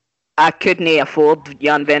 and I couldn't afford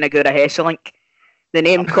Jan Vennegoor of Hesselink. The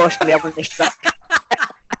name cost me everything.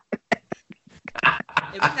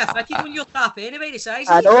 It wouldn't have fitted on your tap anyway, the size.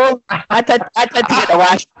 I know. I had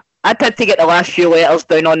to get the last few letters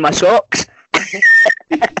down on my socks.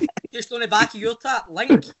 Just on the back of your tap,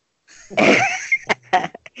 Link.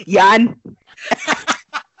 Jan.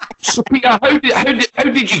 So Peter, how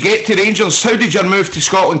did you get to Rangers? How did your move to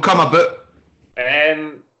Scotland come about?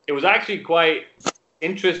 It was actually quite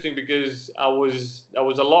interesting because there was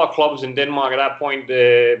a lot of clubs in Denmark at that point.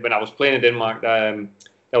 When I was playing in Denmark,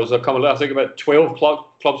 there was I think about 12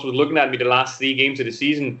 clubs was looking at me the last 3 games of the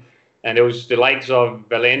season, and it was the likes of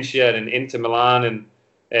Valencia and Inter Milan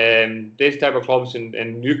and these type of clubs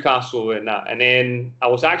in Newcastle and that. And then I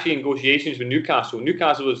was actually in negotiations with Newcastle.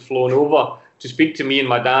 Newcastle was flown over to speak to me and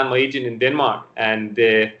my dad, my agent in Denmark, and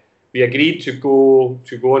we agreed to go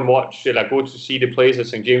and watch, go to see the place at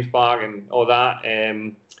St James Park and all that.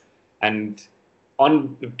 And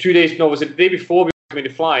on 2 days, no, it was the day before we were going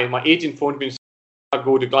to fly. My agent phoned me and said, I'd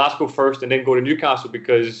go to Glasgow first and then go to Newcastle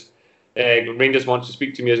because Rangers wants to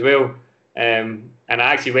speak to me as well. And I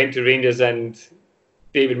actually went to Rangers, and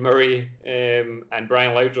David Murray and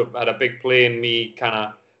Brian Laudrup had a big play in me kind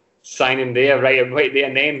of signing there right there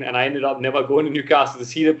and then, and I ended up never going to Newcastle to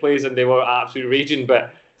see the place, and they were absolutely raging.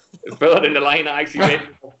 But further in the line, I actually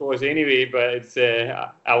went, of course, anyway. But it's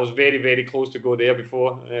I was very, very close to go there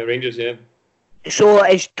before Rangers. Yeah. So,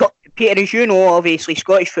 Peter, as you know, obviously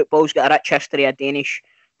Scottish football's got a rich history of Danish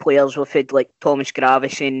players. We've had like Thomas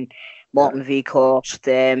Gravesen, Morten Weghorst,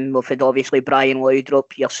 we've had obviously Brian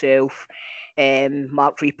Laudrup, yourself,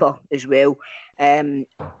 Mark Reaper as well.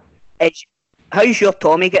 How's your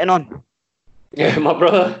Tommy getting on? Yeah, my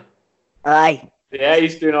brother. Aye. Yeah,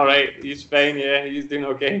 he's doing all right. He's fine. Yeah, he's doing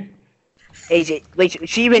okay. Is it like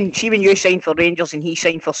see when you signed for Rangers and he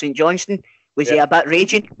signed for St Johnstone? Was he a bit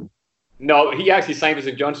raging? No, he actually signed for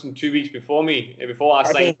St Johnstone 2 weeks before I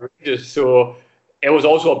signed for Rangers. So it was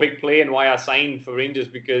also a big play in why I signed for Rangers,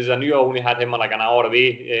 because I knew I only had him like an hour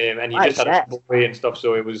away, and he just had a away and stuff.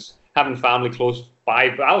 So it was having family close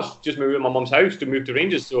by. But I was just moving to my mum's house to move to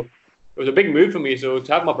Rangers, so it was a big move for me. So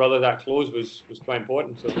to have my brother that close was quite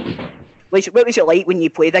important. So, what was it like when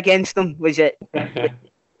you played against him? Was it?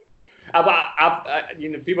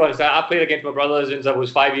 People say I played against my brother since I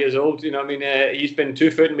was 5 years old. You know, what I mean, he's been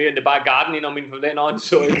 2 foot me in the back garden. You know, what I mean, from then on.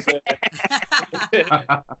 So it's,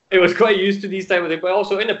 it was quite used to these type of things. But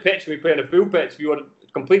also in the pitch, we played on a full pitch. We were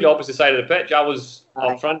completely opposite side of the pitch. I was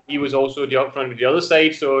up front. He was also up front with the other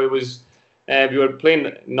side. So it was we were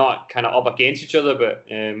playing not kind of up against each other, but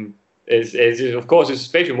of course it's a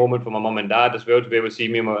special moment for my mum and dad as well to be able to see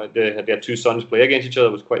me and their 2 sons play against each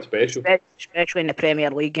other was quite special. Especially in the Premier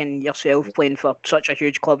League and yourself playing for such a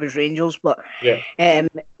huge club as Rangers. But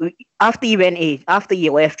after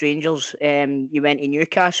you left Rangers, you went to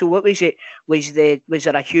Newcastle. What was it? Was there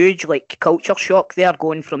a huge culture shock there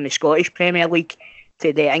going from the Scottish Premier League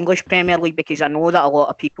to the English Premier League? Because I know that a lot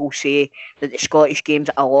of people say that the Scottish game's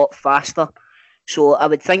a lot faster. So I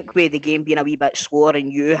would think with the game being a wee bit slower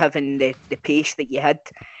and you having the pace that you had,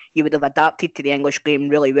 you would have adapted to the English game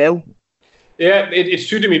really well. Yeah, it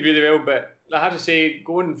suited me really well, but I have to say,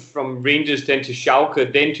 going from Rangers then to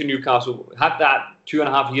Schalke, then to Newcastle, had that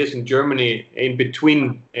 2.5 years in Germany in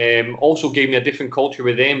between, also gave me a different culture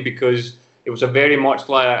with them, because it was a very much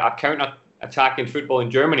like a counter-attacking football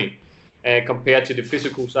in Germany compared to the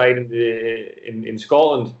physical side in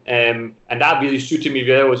Scotland, and that really suited me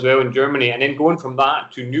well as well in Germany. And then going from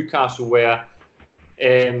that to Newcastle, where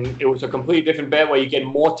it was a completely different bet, where you get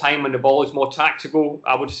more time on the ball. It's more tactical,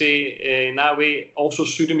 I would say, in that way. Also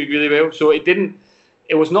suited me really well. So it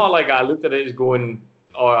was not like I looked at it as going,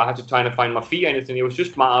 or I had to try and find my feet or anything. It was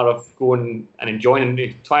just a matter of going and enjoying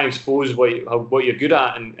and trying to expose what you're good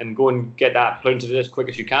at, and go and get that put into it as quick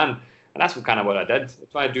as you can. And that's what I did. I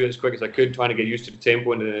tried to do it as quick as I could, trying to get used to the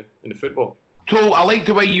tempo in the football. So I like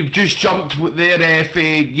the way you've just jumped there,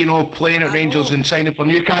 playing at Rangers and signing for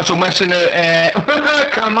Newcastle, missing out.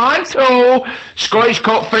 Come on, so Scottish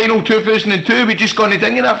Cup final 2002. We just going to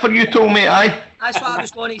ding that for you, Tom, mate. Aye. That's what I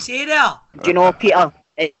was going to say there. Do you know, Peter?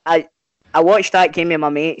 I watched that game with my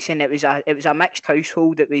mates, and it was a mixed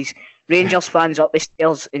household. It was Rangers fans up the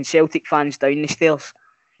stairs and Celtic fans down the stairs,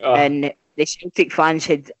 and the Celtic fans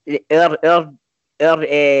had our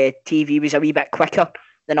TV was a wee bit quicker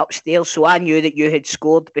than upstairs, so I knew that you had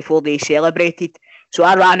scored before they celebrated. So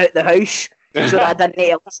I ran out the house so that I didn't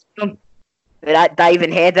need to listen to them. That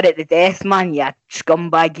diving header at the death, man, you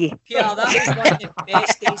scumbag you. Peter, that was one of the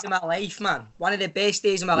best days of my life, man. One of the best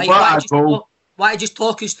days of my life. Why don't you just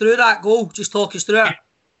talk us through that goal? Just talk us through it.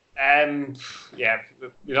 I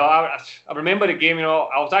remember the game. I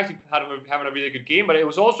was actually having a really good game, but it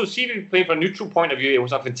was also, playing from a neutral point of view, it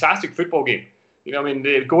was a fantastic football game.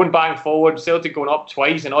 Going back and forward, Celtic going up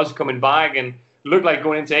twice and us coming back, and looked like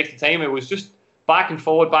going into extra time. It was just back and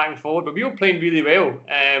forward, but we were playing really well.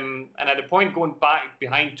 And at the point going back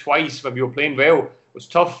behind twice when we were playing well, it was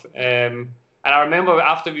tough. And I remember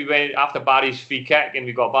after Barry's free kick and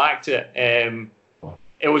we got back to it,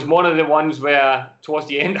 it was one of the ones where towards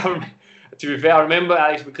the end, to be fair, I remember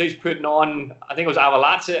Alex McLeish putting on, I think it was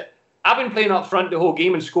Avalatse. I've been playing up front the whole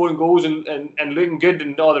game and scoring goals and looking good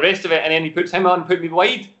and all the rest of it, and then he puts him on and put me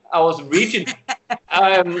wide. I was raging.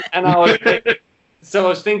 And I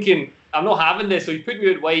was thinking, I'm not having this. So he put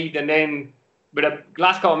me out wide, and then with the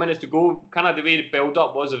last couple of minutes to go, kind of the way the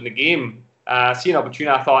build-up was of the game, seeing an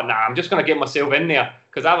opportunity, I thought, I'm just going to get myself in there,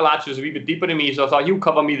 because Avalanche was a wee bit deeper than me, so I thought, he'll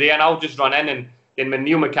cover me there and I'll just run in, and then when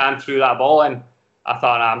Neil McCann threw that ball in, I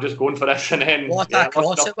thought, I'm just going for this. And then what a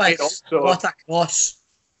cross it was. What a cross.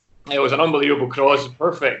 It was an unbelievable cross,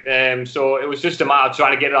 perfect. So it was just a matter of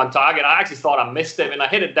trying to get it on target. I actually thought I missed it when I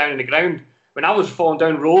hit it down in the ground. When I was falling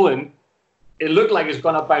down rolling, it looked like it was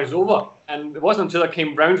going to bounce over. And it wasn't until I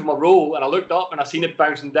came round from my roll and I looked up and I seen it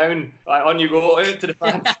bouncing down. Like, on you go, out to the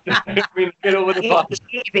fans. Get over the pass.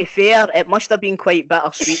 To be fair, it must have been quite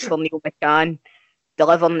bittersweet for Neil McCann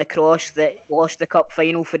delivering the cross that lost the cup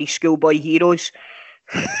final for his schoolboy heroes.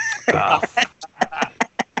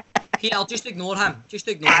 Peter, just ignore him.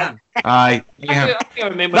 Aye. Yeah. I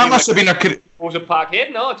remember that must have been was a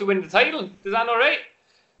Parkhead, no, to win the title. Is that not right?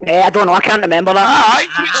 I don't know. I can't remember that.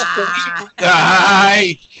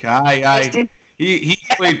 Aye. He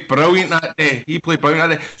played brilliant that day. So you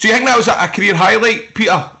think that was a career highlight,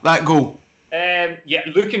 Peter, that goal? Yeah,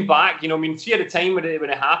 looking back, see at the time when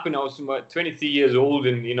it happened, I was 23 years old,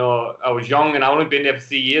 and I was young, and I only been there for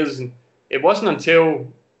 3 years, and it wasn't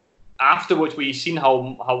until afterwards where you seen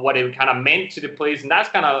how what it kind of meant to the players, and that's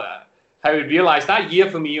kind of how I realised that year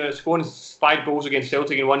for me, scoring 5 goals against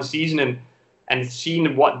Celtic in one season, and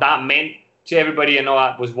seeing what that meant to everybody,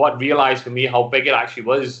 that was what realised for me how big it actually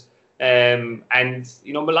was. And a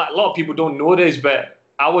lot of people don't know this, but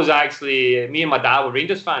I was actually, me and my dad were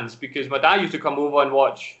Rangers fans, because my dad used to come over and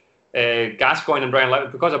watch Gascoigne and Brian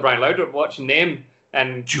Laudrup, because of Brian Laudrup, watching them,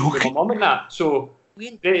 and with my mum and that. So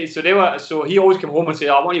he always came home and said,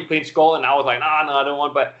 I want you playing Scotland. And I was like, no, I don't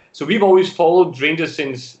want. But so we've always followed Rangers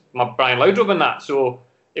since my Brian Laudrup and that. So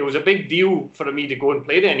it was a big deal for me to go and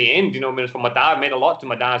play there in the end. For my dad, it meant a lot to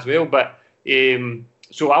my dad as well. But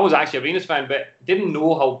so I was actually a Rangers fan, but didn't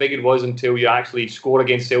know how big it was until you actually score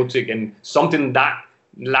against Celtic, and something that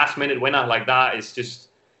last minute winner like that is just,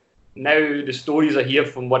 now the stories I hear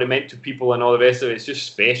from what it meant to people and all the rest of it, it's just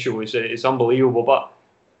special. It's unbelievable. But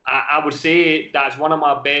I would say that's one of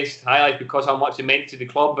my best highlights, because how much it meant to the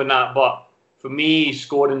club and that. But for me,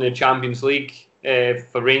 scoring in the Champions League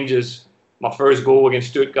for Rangers, my first goal against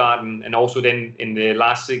Stuttgart, and also then in the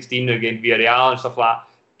last 16 against Villarreal and stuff like that,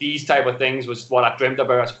 these type of things was what I dreamt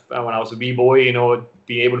about when I was a wee boy.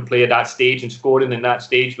 Being able to play at that stage and scoring in that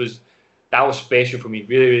stage was special for me,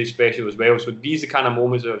 really, really special as well. So these are the kind of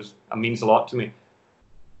moments that means a lot to me.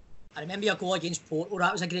 I remember your goal against Porto.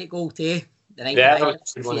 That was a great goal too. The 99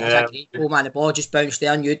 that was a great goal, man. The ball just bounced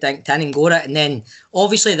there and you dinked in and got it. And then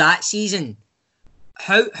obviously that season,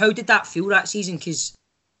 how did that feel that season? Because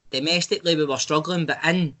domestically we were struggling, but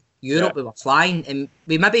in Europe we were flying, and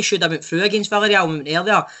we maybe should have went through against Villarreal. We went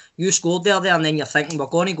earlier. You scored there, and then you're thinking we're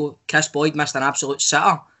going to go. Chris Boyd missed an absolute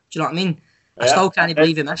sitter. Do you know what I mean? I still can't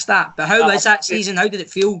believe he missed that. But how was that season? How did it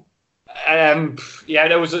feel?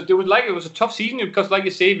 It was a tough season because, like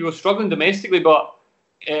you say, we were struggling domestically, but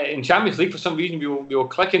in Champions League for some reason we were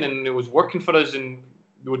clicking and it was working for us, and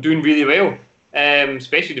we were doing really well.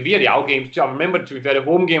 Especially the Villarreal games. I remember we had a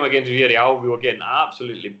home game against Villarreal. We were getting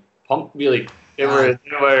absolutely pumped. Really, they were.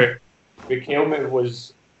 Riquelme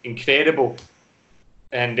was incredible,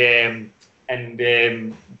 and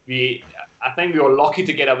we. I think we were lucky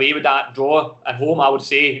to get away with that draw at home. I would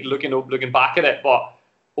say, looking back at it, but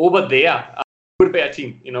over there, we were a better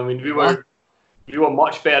team. You know, I mean, we were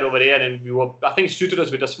much better over there, and we were. I think it suited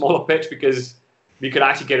us with a smaller pitch because we could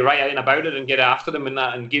actually get right in about it and get after them and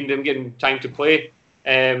that, and give them time to play.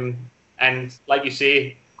 And like you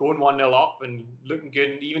say, going 1-0 up and looking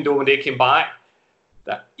good. And even though when they came back,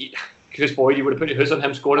 that Chris Boyd, you would have put your house on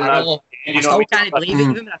him scoring that. I still can't believe it.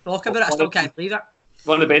 Even when I talk about it, I still can't believe it.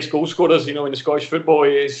 One of the best goal scorers, you know, in the Scottish football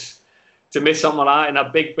is. To miss something like that in a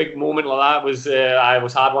big moment like that was a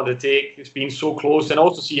hard one to take. It's been so close, and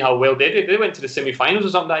also see how well they did. They went to the semi-finals or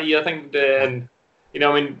something that year, I think. And you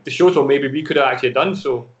know, I mean, the shows were maybe we could have actually done.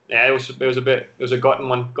 So yeah, it was a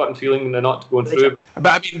gutting feeling not going through.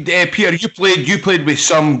 But I mean, Peter, you played with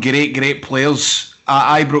some great players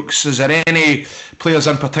at Ibrox. Is there any players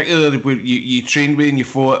in particular that you trained with and you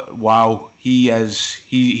thought, wow,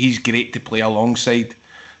 he's great to play alongside?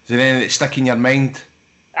 Is there any that stick in your mind?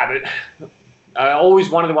 I always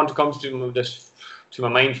one of the ones who comes to my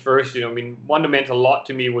mind first. You know, I mean, one that meant a lot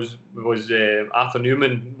to me was Arthur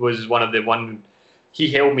Newman was one. He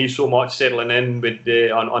helped me so much settling in with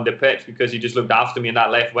on the pitch because he just looked after me in that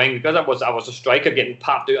left wing. Because I was a striker getting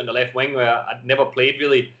popped out on the left wing where I'd never played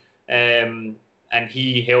really, and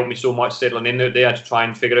he helped me so much settling in out there to try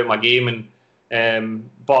and figure out my game. And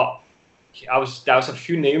but there was a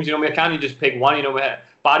few names. You know, I mean, I can't just pick one. You know,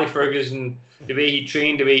 Barry Ferguson. The way he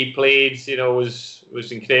trained, the way he played, you know, was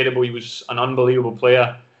incredible. He was an unbelievable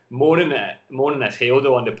player. Moaning as hell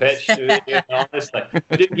though on the pitch. Honestly,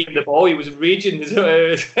 he didn't give him the ball. He was raging,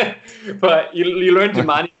 but you learn to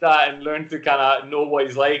manage that and learn to kind of know what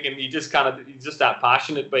he's like. And he's just that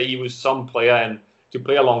passionate. But he was some player, and to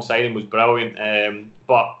play alongside him was brilliant.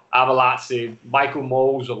 But Avalazzi, Michael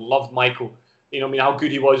Moles, I loved Michael. You know, I mean, how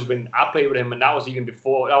good he was when I played with him, and that was even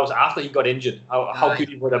before. That was after he got injured. How good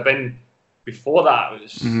he would have been. Before that, it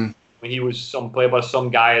was when he was some player, but some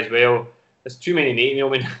guy as well. There's too many names. You know,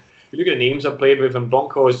 I mean, you look at the names I played with in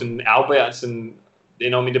Broncos and Alberts, and you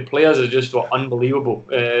know, I mean, the players are just were unbelievable.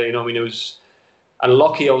 You know, I mean, I was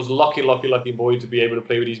lucky boy to be able to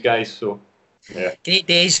play with these guys. So, yeah, great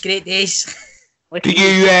days. Do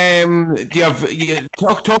you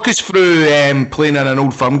talk us through playing in an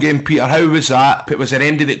Old Firm game, Peter? How was that? Was there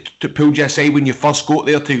any that pulled you aside when you first got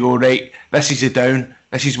there to go, right, this is the down,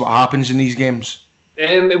 this is what happens in these games?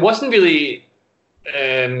 It wasn't really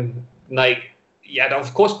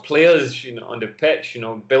of course players, you know, on the pitch, you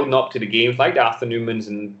know, building up to the games like the Arthur Newmans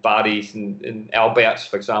and Barry's and Alberts,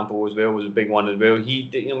 for example, as well was a big one as well.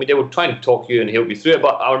 They were trying to talk you and help you through it.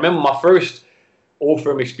 But I remember my first Old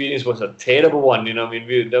Firm experience was a terrible one. You know, I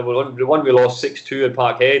mean, the one we lost 6-2 at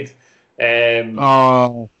Parkhead. It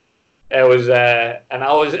was, and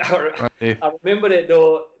I remember it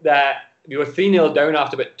though that we were 3-0 down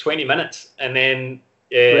after about 20 minutes, and then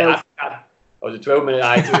I was a 12-minute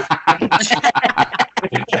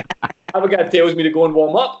Abigail tells me to go and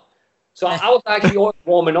warm up. So I was actually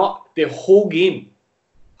warming up the whole game,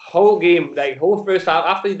 like whole first half.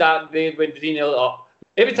 After that, they went 3-0 up.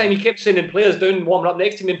 Every time he kept sending players down, warming up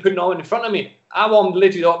next to me and putting it on in front of me. I warmed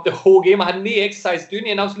literally up the whole game. I had no exercise doing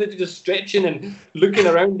it, and I was literally just stretching and looking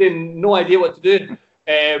around and no idea what to do.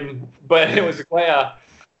 But it was quite a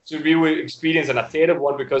surreal experience and a terrible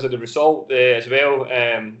one because of the result as well.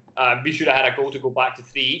 We should have had a goal to go back to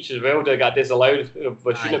 3 each as well. They got disallowed.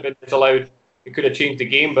 But shouldn't have been disallowed. It could have changed the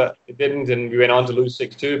game, but it didn't, and we went on to lose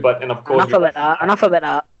 6-2. But and of course, enough about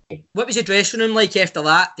that. What was the dressing room like after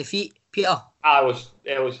that defeat, Peter?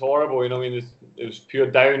 It was horrible. You know, I mean, it was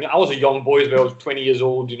pure down. I was a young boy as well. I was 20 years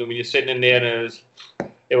old. You know, when you're sitting in there, and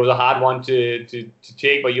it was a hard one to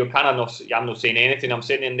take. But you're kind of not. I'm not saying anything. I'm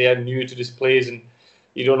sitting in there new to this place, and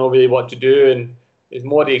you don't know really what to do. And it's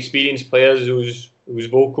more the experienced players who's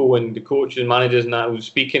vocal, and the coaches and managers and that who's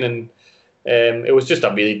speaking. And it was just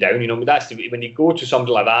a really down. When you go to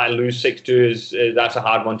something like that and lose 6-2, that's a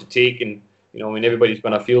hard one to take, and everybody's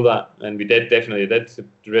going to feel that, and we definitely did.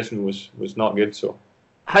 The wrestling was not good. So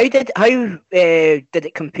how did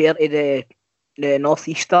it compare to the North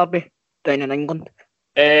East derby down in England?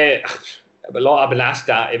 I've been asked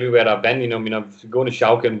that everywhere I've been. I've going to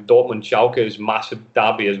Schalke, and Dortmund Schalke is massive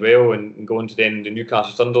derby as well, and going to then the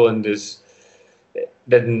Newcastle Sunderland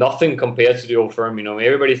there's nothing compared to the Old Firm.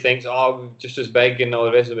 Everybody thinks just as big and all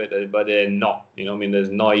the rest of it, but not. There's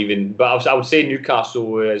not even. But I would say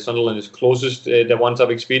Newcastle Sunderland is closest the ones I've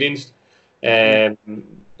experienced.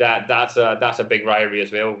 That's a big rivalry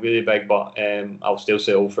as well, really big. But I'll still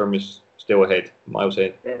say Old Firm is still ahead, miles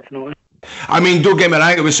ahead. Definitely. Don't get me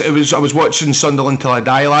wrong. It was. I was watching Sunderland Till I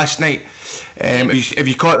Die last night. Have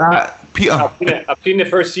you caught that, Peter? I've seen the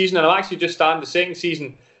first season, and I'm actually just starting the second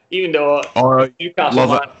season. Even though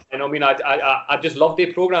Newcastle, I just love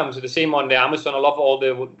their programs. They're the same on the Amazon. I love all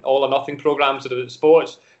the All or Nothing programs of the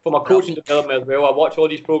sports. For my coaching development as well, I watch all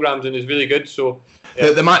these programs, and it's really good. So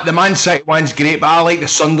the Man City one's great, but I like the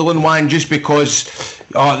Sunderland one just because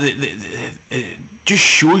it just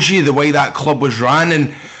shows you the way that club was run.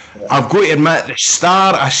 And I've got to admit, the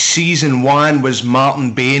star of season 1 was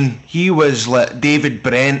Martin Bain. He was like David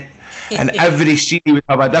Brent. And every scene he would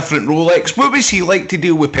have a different Rolex. What was he like to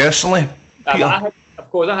deal with personally? I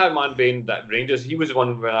had Man Bain at Rangers. He was the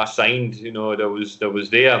one when I signed. That was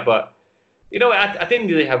there. But I didn't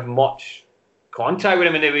really have much contact with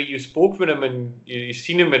him in the way you spoke with him, and you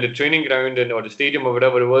seen him in the training ground or the stadium or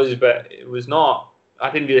whatever it was. But it was not.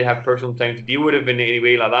 I didn't really have personal time to deal with him in any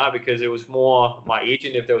way like that, because it was more my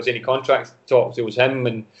agent. If there was any contract talks, it was him,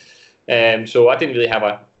 and so I didn't really have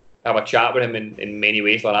a chat with him in many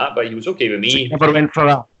ways like that, but he was okay with me. Never went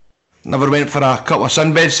for a couple of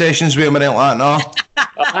sunbed sessions with him or anything like that, no?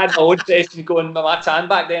 I had my own sessions going with my tan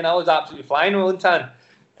back then. I was absolutely flying with my own tan.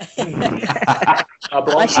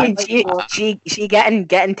 She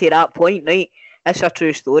getting to that point, right? It's a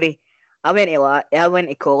true story. I went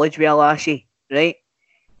to college with a lassie, right?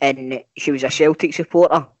 And she was a Celtic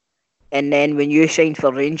supporter. And then when you signed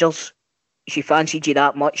for Rangers, she fancied you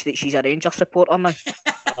that much that she's a Rangers supporter now.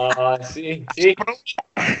 See.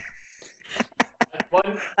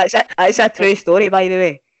 That's a true story, by the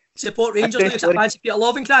way. Support Rangers now, because I fancy Peter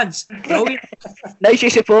Lovenkrands. Brilliant. Now she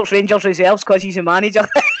supports Rangers reserves because he's a manager.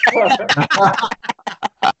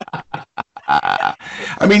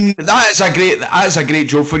 That's a great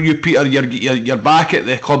job for you, Peter. You're back at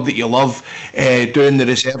the club that you love, doing the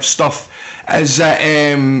reserve stuff. How did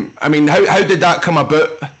that come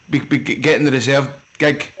about? Getting the reserve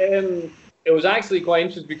gig? It was actually quite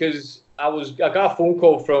interesting because I got a phone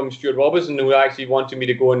call from Stuart Robertson, who actually wanted me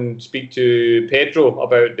to go and speak to Pedro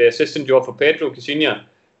about the assistant job for Pedro Caixinha.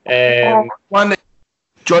 One that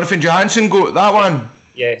Jonathan Johansson got, that one?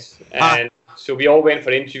 Yes, and so we all went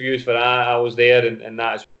for interviews for that. I was there, and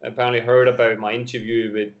that's apparently heard about my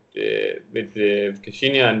interview with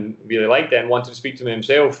Caixinha and really liked it and wanted to speak to me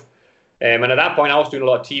himself. And at that point, I was doing a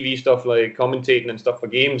lot of TV stuff, like commentating and stuff for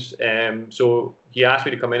games. So he asked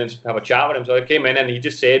me to come in and have a chat with him. So I came in, and he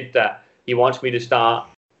just said that he wants me to see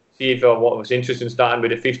if I was interested in starting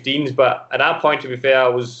with the 15s. But at that point, to be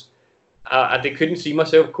fair, I couldn't see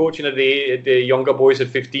myself coaching the younger boys at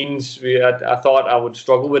 15s. I thought I would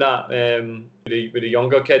struggle with that with the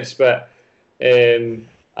younger kids. But I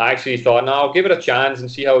actually thought, no, I'll give it a chance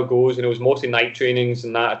and see how it goes. And it was mostly night trainings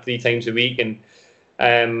and that 3 times a week. And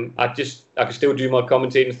I could still do my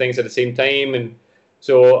commentating things at the same time, and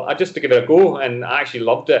so I just to give it a go, and I actually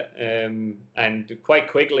loved it. And quite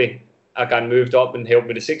quickly, I got moved up and helped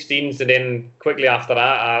with the 16s, and then quickly after that,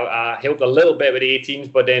 I helped a little bit with the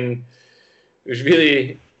 18s. But then it was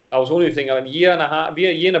really, I was only thinking a year and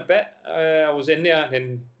a bit. I was in there,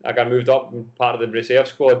 and I got moved up and part of the reserve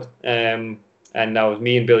squad. And that was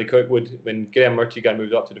me and Billy Kirkwood. When Graham Murty got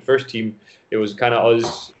moved up to the first team, it was kind of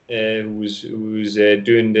us who was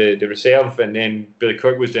doing the reserve, and then Billy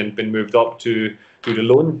Kirkwood's then been moved up to the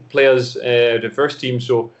loan players, the first team.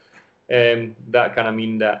 So that kind of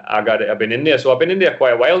mean that I've been in there. So I've been in there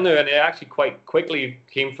quite a while now, and it actually quite quickly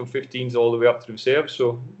came from 15s all the way up to the reserve.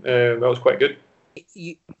 So that was quite good.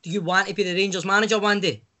 Do you want to be the Rangers manager one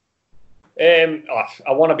day? I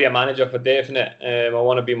want to be a manager for definite. I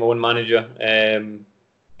want to be my own manager,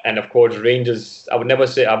 and of course Rangers. I would never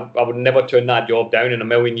turn that job down in a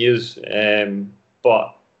million years.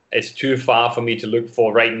 But it's too far for me to look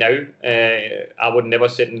for right now. I would never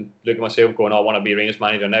sit and look at myself going, I want to be a Rangers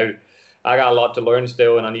manager now. I got a lot to learn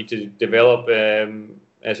still, and I need to develop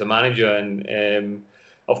as a manager. And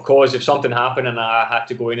of course, if something happened and I had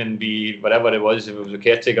to go in and be whatever it was, if it was a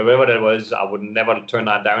caretaker, whatever it was, I would never turn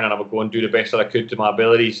that down, and I would go and do the best that I could to my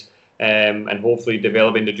abilities, and hopefully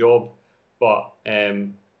develop in the job. But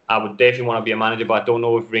I would definitely want to be a manager, but I don't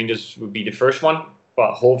know if Rangers would be the first one.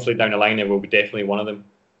 But hopefully down the line, it will be definitely one of them.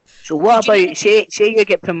 So what about, say you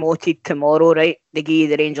get promoted tomorrow, right? They give you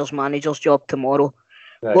the Rangers manager's job tomorrow.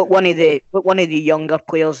 Right. What one of the younger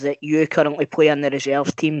players that you currently play in the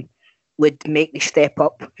reserves team would make the step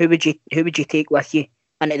up? Who would you take with you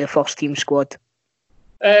into the first team squad?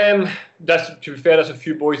 To be fair, there's a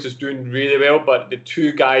few boys that's doing really well, but the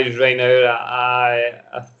two guys right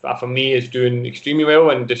now that for me is doing extremely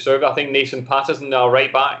well and deserve it. I think Nathan Patterson, our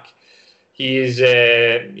right back, he's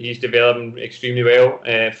developing extremely well,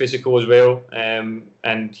 physical as well,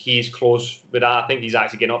 and he's close with that. I think he's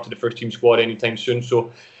actually getting up to the first team squad anytime soon,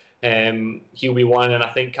 so he'll be one. And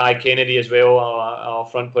I think Kai Kennedy as well, our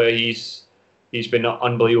front player, he's been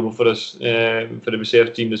unbelievable for us, for the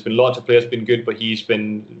reserve team. There's been lots of players been good, but he's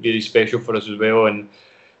been really special for us as well. And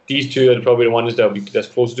these two are probably the ones that's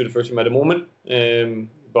closer to the first team at the moment,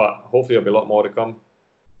 but hopefully there'll be a lot more to come.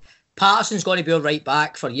 Patterson's going to be a right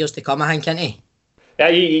back for years to come, I think, isn't he? Yeah,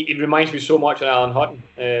 he reminds me so much of Alan Hutton.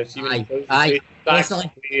 Aye,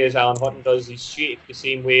 definitely. As Alan Hutton does, he's shaped the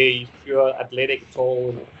same way. He's pure, athletic,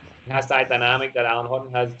 tall, and he has that dynamic that Alan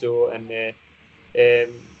Hutton has too. And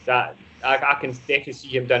that I can definitely see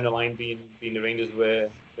him down the line being the Rangers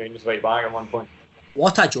right back at one point.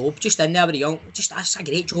 What a job! Just in there with the young, that's a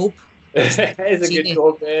great job. It's a good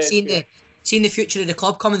job. Seeing the future of the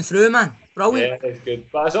club coming through, man. Brilliant. Yeah, it's good.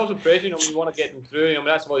 But it's also pressure, you want to get them through.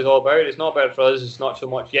 That's what it's all about. It's not about for us, it's not so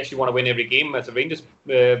much, yes, you want to win every game as a Rangers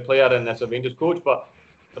player and as a Rangers coach, but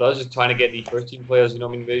for us, it's trying to get these first team players, we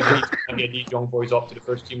need to try and get these young boys up to the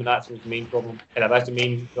first team, and that's the main problem. And that's the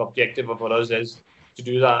main objective of what us is to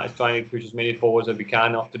do that, is trying to push as many forwards as we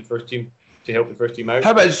can up to the first team to help the first team out.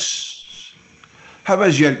 How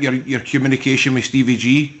is your communication with Stevie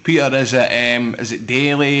G, Peter? Is it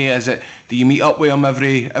daily? Do you meet up with him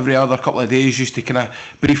every other couple of days just to kind of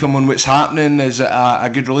brief him on what's happening? Is it a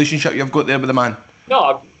good relationship you've got there with the man?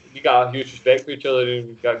 No, we got a huge respect for each other, and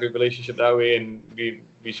we've got a good relationship that way, and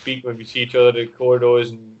we speak when we see each other in the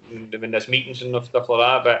corridors and when there's meetings and stuff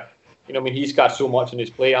like that. But he's got so much on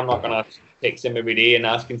his plate. I'm not gonna text him every day and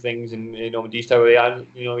asking things, and these type of ways.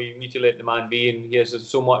 You need to let the man be, and he has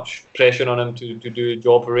so much pressure on him to do a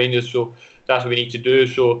job for Rangers. So that's what we need to do.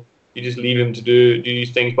 So you just leave him to do these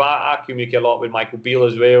things. But I communicate a lot with Michael Beale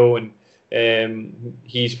as well, and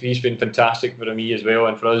he's been fantastic for me as well,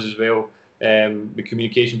 and for us as well. The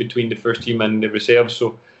communication between the first team and the reserves.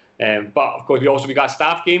 So. But of course, we got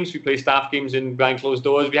staff games. We play staff games in behind closed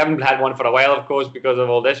doors. We haven't had one for a while, of course, because of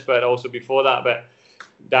all this, but also before that. But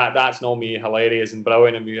that's normally hilarious and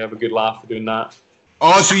brilliant, and we have a good laugh for doing that.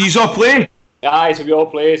 Oh, so you all play? Aye, so we all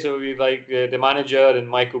play. So we like the manager and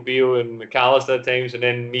Michael Beale and McAllister at times, and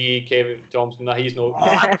then me, Kevin Thompson. He's no.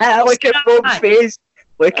 Look at Bob's face.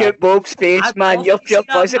 Look at Bob's face, man. You're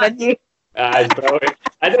buzzing, aren't you? It's brilliant.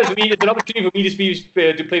 And it's an opportunity for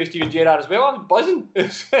me to play with Steven Gerrard as well. I'm buzzing.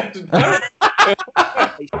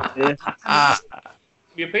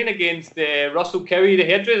 We're playing against Russell Cowie, the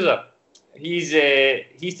hairdresser.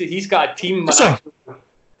 He's got a team.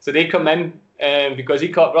 So they come in because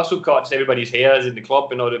Russell cuts everybody's hairs in the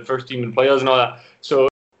club, the first team and players and all that. So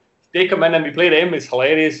they come in and we play them. It's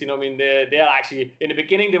hilarious. They're actually, in the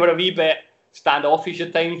beginning they were a wee bit standoffish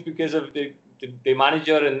at times because of the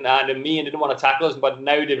manager and me, and they didn't want to tackle us, but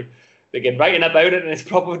now they get writing about it, and it's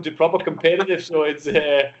proper competitive. So it's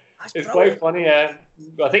quite funny. I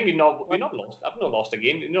think we've not lost. I've not lost a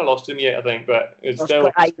game. We've not lost them yet, I think, but it's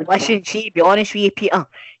still. Listen, see, to be honest with you, Peter,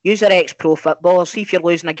 you're ex-pro footballer. See if you're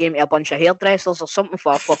losing a game to a bunch of hairdressers or something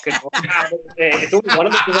for fucking. It's only one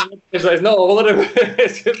of them. It's not all of them.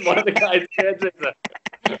 It's just one of the guys' hairdresser.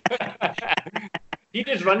 He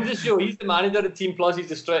just runs the show. He's the manager of the team, plus he's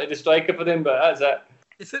the striker for them, but that's it.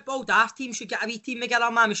 The football daft team should get a wee team together,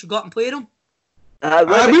 man. We should go out and play them.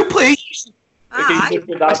 We'll play. We can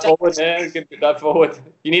put that forward.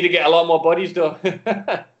 You need to get a lot more bodies, though.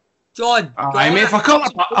 John. Mate, if a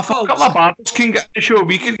couple of barbers can get the show,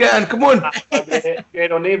 we can get in. Come on.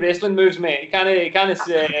 Get on wrestling moves, mate. You can't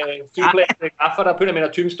suplex the gaffer. I put him in a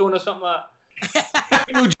tombstone or something like that.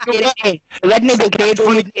 It wouldn't be great,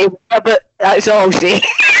 but that's all I'll say.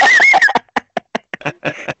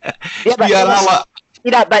 See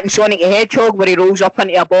that bit in Sonic the Hedgehog where he rolls up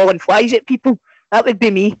into a ball and flies at people? That would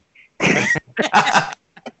be me.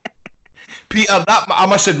 Peter, that I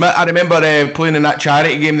must admit, I remember playing in that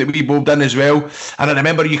charity game that we both done as well, and I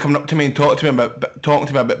remember you coming up to me and talking to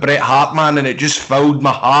me about Bret Hart, man, and it just filled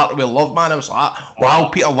my heart with love, man. I was like, wow,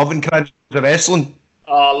 Peter Lovenkrands was wrestling.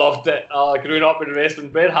 Oh, I loved it. Growing up in wrestling,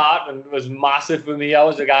 Bret Hart was massive for me. I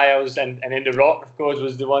was the guy and then The Rock, of course,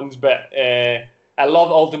 was the ones, but I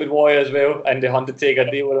loved Ultimate Warrior as well, and The Undertaker.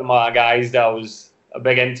 They were my guys that I was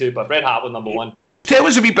big into, but Bret Hart was number one. Tell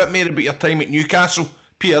us a wee bit more about your time at Newcastle,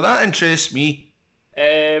 Peter. That interests me.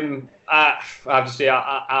 I have to say,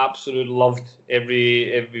 I absolutely loved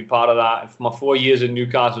every part of that. My 4 years in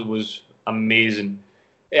Newcastle was amazing.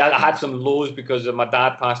 I had some lows because my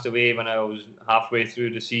dad passed away when I was halfway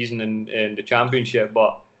through the season in the championship,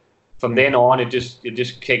 but from then on it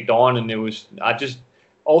just kicked on, and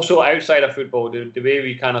also outside of football, the way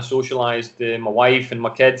we kind of socialised, my wife and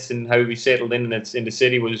my kids, and how we settled in the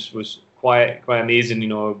city was quite amazing, you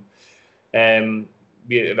know.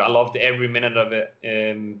 I loved every minute of it,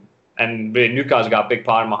 and really Newcastle got a big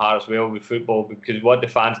part of my heart as well with football, because what the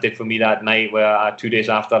fans did for me that night, where 2 days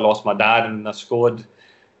after I lost my dad and I scored,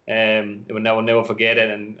 I will never forget it.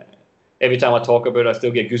 And every time I talk about it, I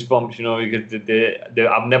still get goosebumps, you know, because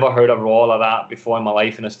I've never heard a roar like that before in my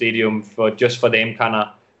life in a stadium, for them kind of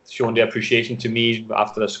showing their appreciation to me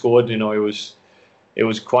after I scored. You know, it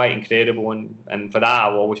was quite incredible, and for that I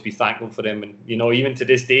will always be thankful for them. And you know, even to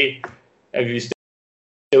this day, if you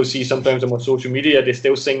still see sometimes on my social media, they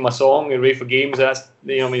still sing my song "Away for Games." That's,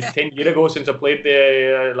 you know, I mean, 10 years ago since I played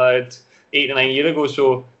there, like 8 or 9 years ago.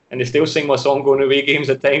 So, and they still sing my song "Going Away Games"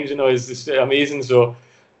 at times. You know, it's just amazing. So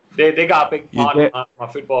they got a big part of my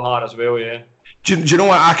football heart as well. Yeah. Do you know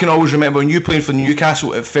what I can always remember when you played for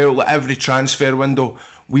Newcastle? It felt like every transfer window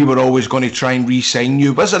we were always going to try and re-sign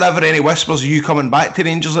you. Was there ever any whispers of you coming back to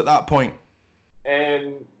Rangers at that point?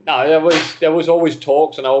 No, there was always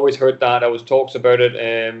talks, and I always heard that. There was talks about it.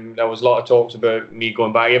 There was a lot of talks about me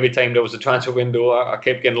going back. Every time there was a transfer window, I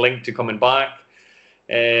kept getting linked to coming back.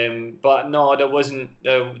 But no, there wasn't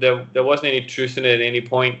any truth in it at any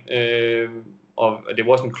point. There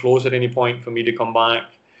wasn't close at any point for me to come back.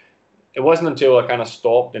 It wasn't until I kind of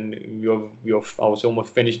stopped and I was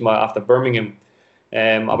almost finished after Birmingham.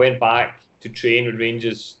 I went back to train with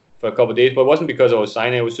Rangers for a couple of days, but it wasn't because I was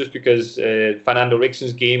signing. It was just because Fernando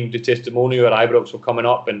Rixon's game, the testimonial at Ibrox, were coming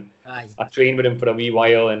up, and I trained with him for a wee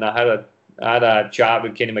while, and I had a chat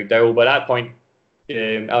with Kenny McDowell. But at that point,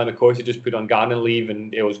 Alan McCoy had just put on gardening leave,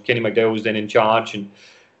 and it was Kenny McDowell was then in charge, and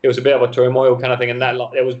it was a bit of a turmoil kind of thing. And that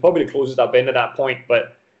it was probably the closest I've been at that point,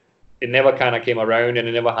 but it never kind of came around, and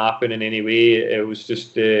it never happened in any way. It was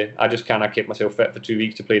just I just kind of kept myself fit for 2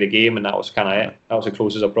 weeks to play the game, and that was kind of it. That was the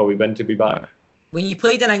closest I've probably been to be back. When you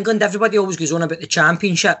played in England, everybody always goes on about the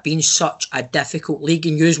Championship being such a difficult league,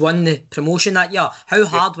 and you won the promotion that year. How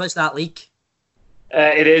hard was that league?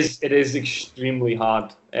 It is extremely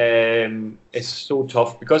hard. It's so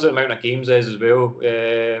tough because of the amount of games there is as well.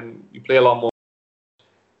 You play a lot more.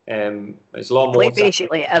 It's a lot more. Play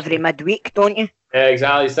basically every midweek, don't you? Yeah,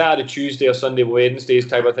 exactly. Saturday, Tuesday, or Sunday, Wednesdays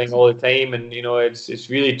type of thing all the time, and you know it's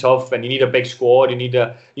really tough. And you need a big squad. You need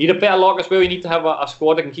a bit of luck as well. You need to have a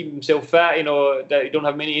squad that can keep themselves fit. You know, that you don't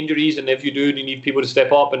have many injuries, and if you do, you need people to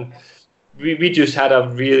step up. And we just had a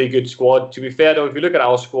really good squad. To be fair, though, if you look at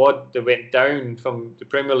our squad that went down from the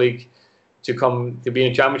Premier League to come to be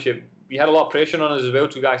in the Championship, we had a lot of pressure on us as well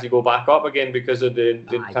to actually go back up again because of the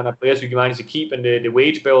kind of players we managed to keep, and the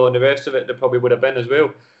wage bill and the rest of it that probably would have been as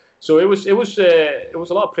well. So it was a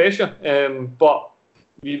lot of pressure, but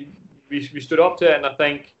we stood up to it, and I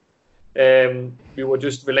think we were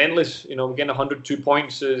just relentless. You know, getting 102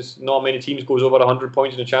 points is not many teams goes over 100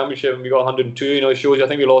 points in the Championship, and we got 102. You know, it shows you. I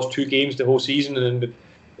think we lost 2 games the whole season, and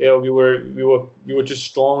you know, we were just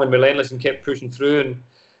strong and relentless and kept pushing through,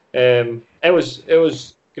 and it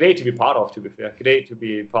was great to be part of. To be fair, great to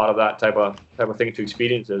be part of that type of thing to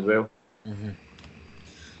experience as well. Mm-hmm.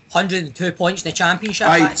 102 points in the Championship.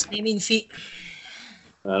 That's no mean feat.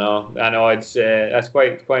 I know. It's that's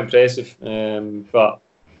quite impressive. But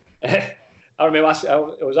I remember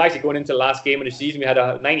it was actually going into the last game of the season. We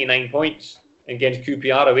had 99 points against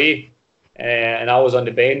QPR away, and I was on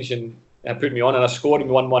the bench, and they put me on, and I scored, and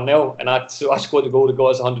we won 1-0, and I scored the goal that got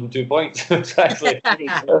us 102 points. It's actually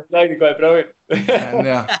quite brilliant.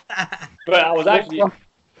 Yeah. But I was actually.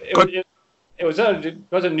 It was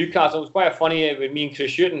because of Newcastle. It was quite funny with me and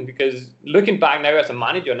Chris shooting, because looking back now as a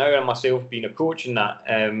manager, now and myself being a coach and that,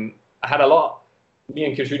 I had a lot. Me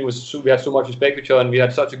and Chris shooting we had so much respect for each other, and we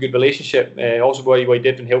had such a good relationship. Also, what he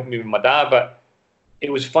did in helping me with my dad. But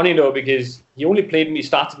it was funny though, because he only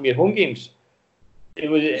started me at home games. It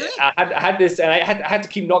was. I had this, and I had to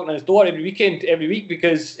keep knocking on his door every week,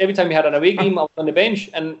 because every time we had an away game, I was on the bench,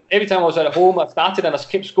 and every time I was at home, I started and I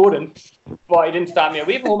kept scoring, but he didn't start me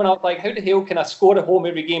away from home, and I was like, how the hell can I score at home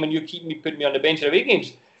every game and you putting me on the bench at away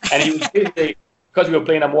games? And he was basically, because we were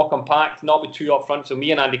playing a more compact, not with two up front, so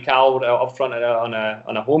me and Andy Carroll were up front on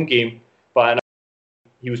a home game, but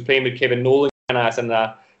he was playing with Kevin Nolan and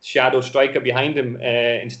a shadow striker behind him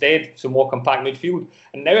instead, so more compact midfield.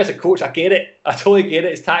 And now as a coach, I get it. I totally get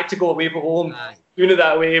it. It's tactical away from home, doing it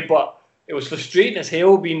that way, but it was frustrating as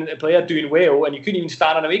hell being a player doing well and you couldn't even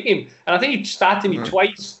start an away game. And I think he started me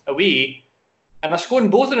twice away, and I scored in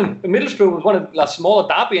both of them. Middlesbrough was one of the smaller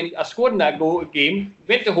derby, and I scored in that game.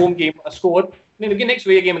 Went to home game, I scored. And then again, next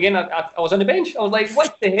away game again, I was on the bench. I was like,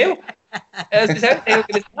 what the hell? How the hell can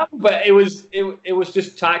this happen? But it was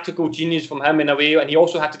just tactical genius from him in a way, and he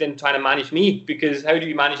also had to then try to manage me, because how do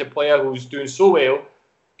you manage a player who's doing so well,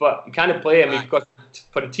 but you can't play him because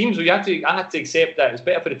for the team? So I had to accept that it's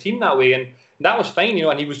better for the team that way, and that was fine,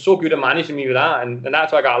 and he was so good at managing me with that, and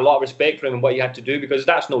that's why I got a lot of respect for him and what he had to do, because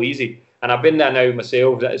that's no easy, and I've been there now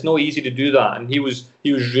myself. It's no easy to do that, and he was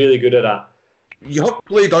really good at that. You have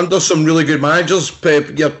played under some really good managers,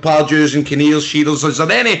 your Pardew's and Kinnears, Shearers. Is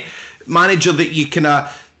there any manager that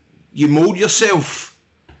you mould yourself?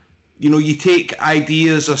 You take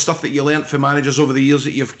ideas or stuff that you learnt from managers over the years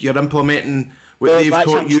that you're implementing. They've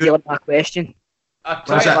taught you. That's my question.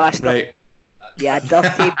 Right. Yeah,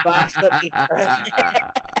 dirty bastard.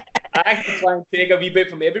 I actually try and take a wee bit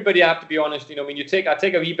from everybody, I have to be honest. I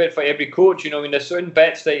take a wee bit for every coach. There's certain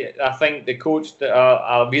bits that I think the coach that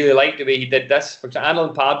I really liked the way he did this. For example,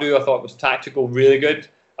 Alan Pardew, I thought was tactical, really good.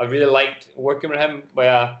 I really liked working with him,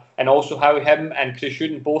 and also how him and Chris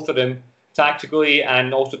Shooting, both of them, tactically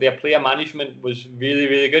and also their player management was really,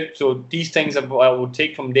 really good. So these things I would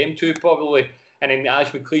take from them too, probably. And then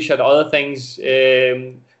Ash McLeish had other things,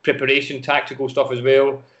 preparation, tactical stuff as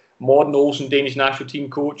well. Morden Olsen, Danish national team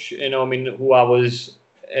coach, who I was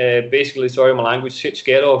basically, sorry my language, shit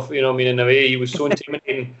scared of, in a way. He was so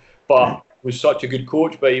intimidating, but was such a good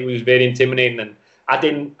coach, but he was very intimidating. And I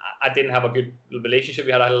didn't have a good relationship.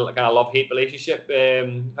 We had a kind of love-hate relationship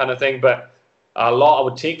kind of thing, but a lot I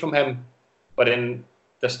would take from him, but then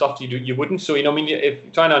the stuff you wouldn't. So, if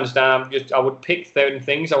you're trying to understand, I would pick certain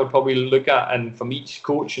things I would probably look at and from each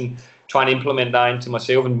coach and try and implement that into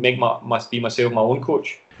myself and make be myself my own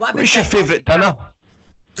coach. What's your favourite dinner?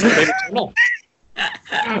 So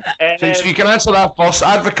you can answer that first.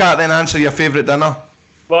 Advocate, then answer your favourite dinner.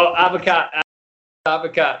 Well, advocate.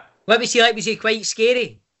 What was he like? Was he quite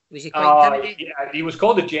scary? Was he quite intimidating? Yeah, he was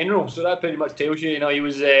called the General, so that pretty much tells you. He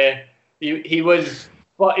was. He was.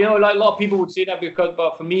 But like a lot of people would say that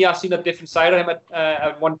but for me, I've seen a different side of him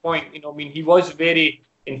at one point. He was very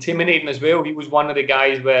intimidating as well. He was one of the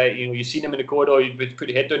guys where you seen him in the corridor, you put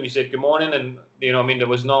your head down, you said good morning, and there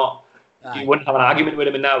was not. You wouldn't have an argument with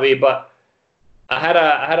him in that way, but I had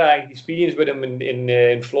a experience with him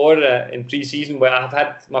in Florida in pre-season where I've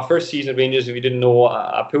had my first season at Rangers. If you didn't know,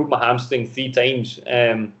 I pulled my hamstring 3 times,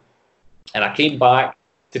 and I came back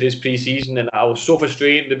to this pre-season and I was so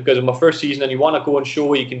frustrated because of my first season, and you want to go and show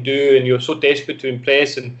what you can do, and you're so desperate to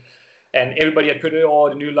impress, and everybody had put out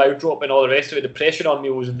the new loud drop and all the rest of it. The pressure on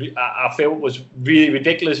me I felt was really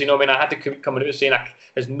ridiculous. I had to come out saying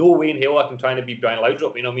there's no way in hell I can try to be Brian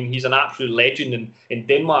Laudrup. He's an absolute legend in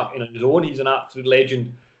Denmark. In his own, he's an absolute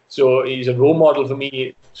legend. So he's a role model for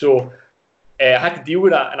me. So I had to deal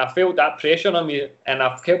with that, and I felt that pressure on me, and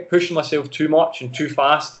I kept pushing myself too much and too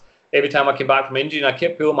fast every time I came back from injury, and I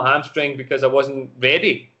kept pulling my hamstring because I wasn't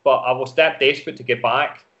ready, but I was that desperate to get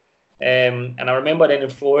back. And I remember then in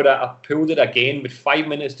Florida, I pulled it again with 5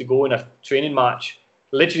 minutes to go in a training match.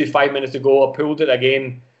 Literally 5 minutes to go, I pulled it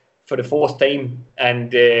again for the 4th time.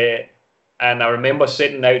 And I remember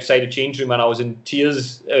sitting outside the change room and I was in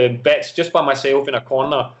tears, bits, just by myself in a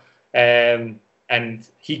corner. And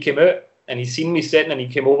he came out and he seen me sitting, and he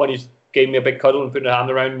came over and he gave me a big cuddle and put a hand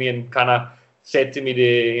around me and kind of said to me,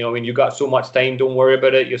 you got so much time, don't worry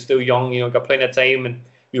about it. You're still young, got plenty of time, and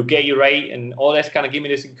we'll get you right, and all this kind of gave me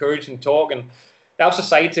this encouraging talk. And that was a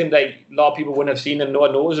side to him that a lot of people wouldn't have seen and no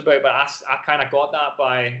one knows about, but I kind of got that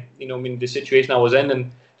by the situation I was in,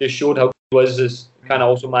 and just showed how he was as kind of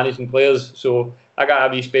also managing players. So I got a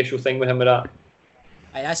really special thing with him with that.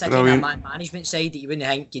 That's a kind of man management side that you wouldn't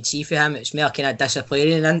think you'd see for him. It's more kind of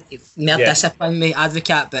disciplinarian, discipline with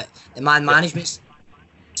Advocate, but the man management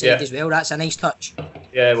side as well, that's a nice touch.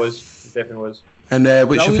 Yeah, it was. It definitely was. And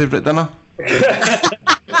what's your favourite dinner?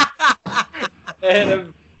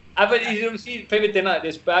 Favourite dinner.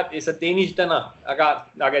 It's a Danish dinner. I got.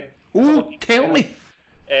 Oh, tell me.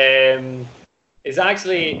 it's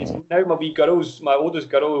now my wee girls, my oldest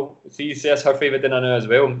girl, she says her favourite dinner now as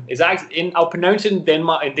well. It's actually I'll pronounce it in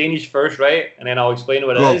Danish first, right? And then I'll explain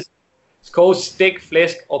what it is. It's called steak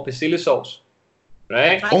flæsk og persillesauce.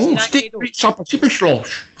 Right? Oh, steak flæsk og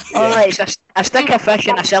persillesauce. Alright, it's a stick of fish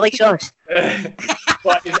and a chili sauce.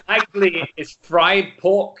 But it's fried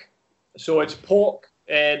pork. So it's pork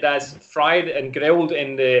that's fried and grilled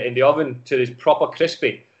in the oven till it's proper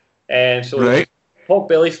crispy. And so pork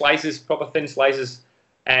belly slices, proper thin slices.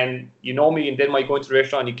 And you normally in Denmark you go into the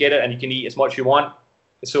restaurant and you get it and you can eat as much as you want.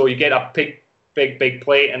 So you get a big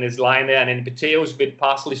plate and it's lying there, and then potatoes with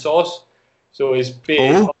parsley sauce. So it's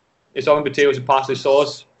oven potatoes with parsley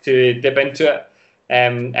sauce to dip into it.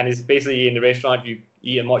 And it's basically in the restaurant you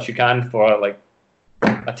eat as much you can for like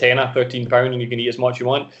a tenner, £13, and you can eat as much as you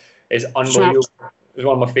want. It's unbelievable. It's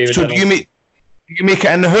one of my favourite. So do you make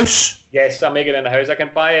it in the house? Yes, I make it in the house. I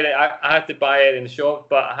can buy it. I have to buy it in the shop,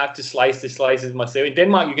 but I have to slice the slices myself. In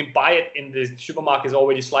Denmark, you can buy it in the supermarkets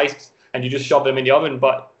already sliced, and you just shove them in the oven.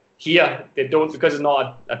 But here, they don't, because it's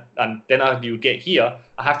not a dinner you get here.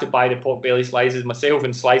 I have to buy the pork belly slices myself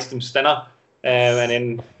and slice them thinner,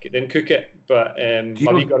 and then cook it. But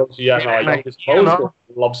my wee girl,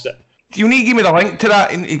 loves it. You need to give me the link to that,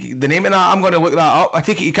 the name of that. I'm going to look that up. I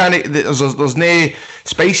take it you can't. There's no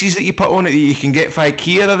spices that you put on it that you can get from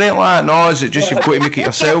IKEA or anything like that. No, is it just you've got to make it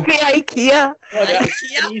yourself? IKEA.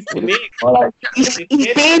 He's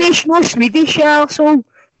Danish, not Swedish, also.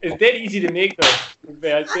 It's dead easy to make though.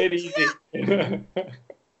 It's dead easy.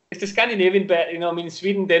 It's the Scandinavian bit, you know. I mean,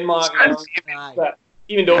 Sweden, Denmark. But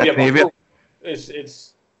even though we have,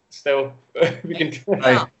 it's still we can.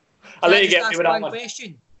 I'll let you get me with that one.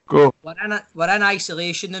 Question. Go. We're in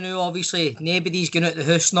isolation now, obviously. Nobody's going out the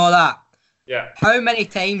house and all that. Yeah. How many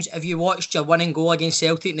times have you watched your winning goal against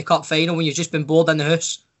Celtic in the cup final when you've just been bored in the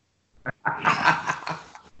house?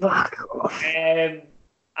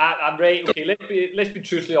 I'm right. Okay, let's be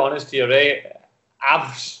truthfully honest here, right?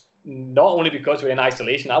 I've not only because we're in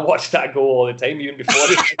isolation, I watch that goal all the time, even before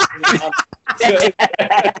this.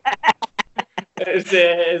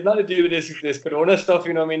 It's not to do with this corona stuff,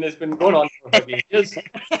 you know what I mean? It's been going on for 50 years.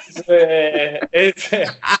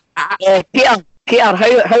 Peter,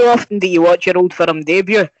 how often do you watch your Old Firm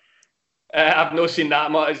debut? I've not seen that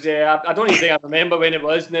much. I don't even think I remember when it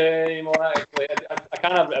was now anymore. Actually, I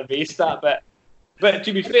kind of erased that bit. But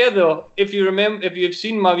to be fair though, if you've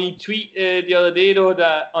seen my wee tweet the other day though,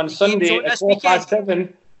 that on Sunday at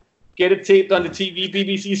 7:15. Get it taped on the TV,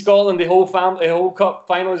 BBC Scotland, the whole cup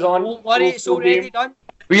finals on. Don't worry, it's already done.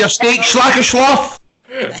 With your steak, slack or sloth?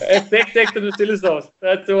 Steak to the chili sauce.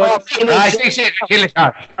 That's the one.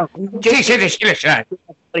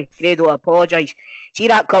 Grado, I apologise. See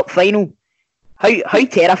that cup final? How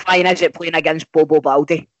terrifying is it playing against Bobo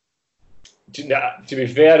Baldi? To be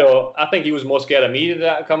fair though, I think he was more scared of me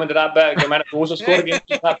coming to that bit. The amount of goals I scored against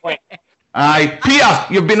at that point. Aye, Peter,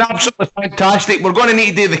 you've been absolutely fantastic. We're going to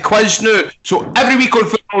need to do the quiz now. So every week on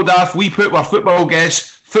Football Daft, we put our football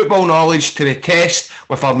guests, football knowledge to the test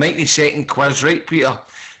with our 90-second quiz, right, Peter?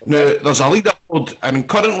 Now, there's a leaderboard. I mean,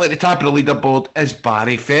 currently at the top of the leaderboard is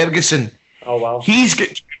Barry Ferguson. Oh, wow. He's got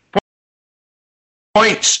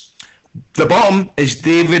points. The bottom is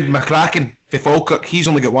David McCracken for Falkirk. He's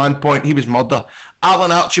only got 1 point. He was murder.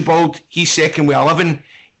 Alan Archibald, he's second with 11.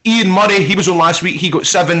 Ian Murray, he was on last week, he got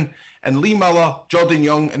 7. And Lee Miller, Jordan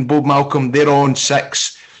Young and Bob Malcolm, they're on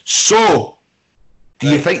 6. So, do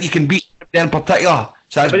you think you can beat them in particular?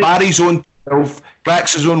 So that's Barry's on 12,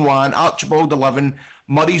 Grex's on 1, Archibald 11,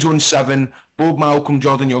 Murray's on 7, Bob Malcolm,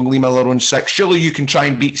 Jordan Young, Lee Miller on 6. Surely you can try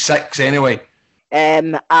and beat 6 anyway.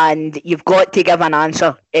 And you've got to give an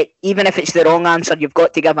answer. Even if it's the wrong answer, you've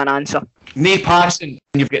got to give an answer. No passing,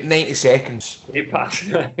 you've got 90 seconds. No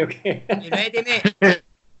passing, okay. You ready, mate?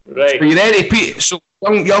 Right. Are you ready, Pete? So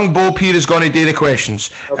young Bob here is going to do the questions.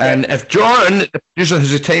 Okay. And if John, the producer, has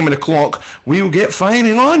the time and the clock, we will get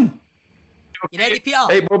firing on. You ready, Peter?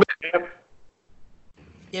 Hey, Bob.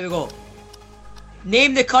 Here we go.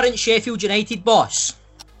 Name the current Sheffield United boss.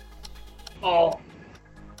 Oh,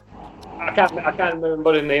 I can't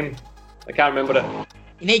remember his name. I can't remember it.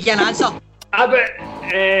 You need to get an answer.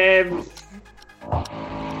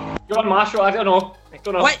 John Marshall, I don't know.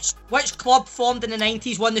 Which club formed in the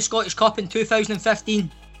 90s won the Scottish Cup in 2015?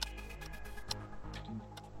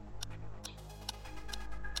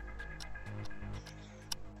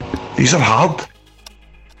 These are hard.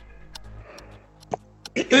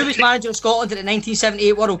 Who was manager of Scotland at the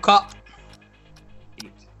 1978 World Cup?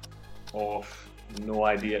 Oh, no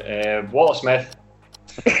idea. Walter Smith.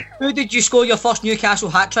 Who did you score your first Newcastle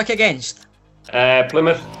hat-trick against?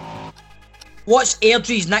 Plymouth. What's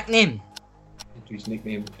Airdrie's nickname? his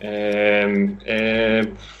nickname.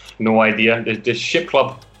 No idea. The Ship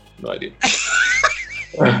Club. No idea.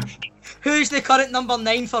 Who's the current number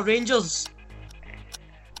 9 for Rangers?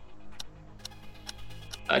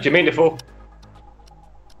 Jermaine Defoe.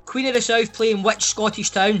 Queen of the South play in which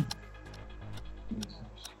Scottish town?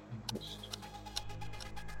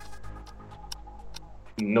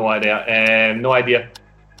 No idea. No idea.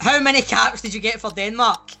 How many caps did you get for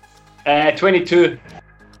Denmark? 22.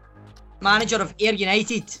 Manager of Ayr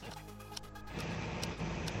United.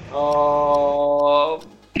 Oh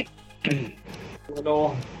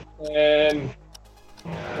no.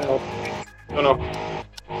 Don't know.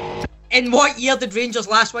 In what year did Rangers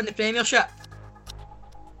last win the Premiership?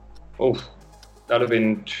 Oh, that'd have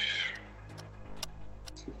been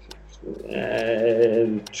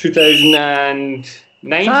 2009.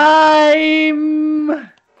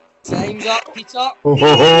 Time's up, Peter. Oh,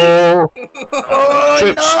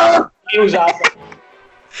 no!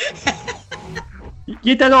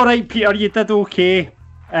 You did all right, Peter. You did okay.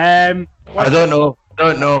 I don't know.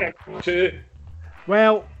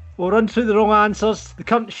 Well, we'll run through the wrong answers. The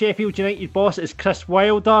current Sheffield United boss is Chris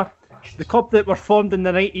Wilder. The club that were formed in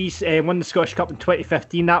the 90s won the Scottish Cup in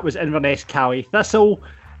 2015. That was Inverness Caley Thistle.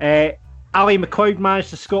 Ali McLeod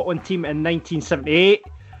managed the Scotland team in 1978.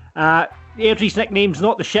 Airdrie's nickname's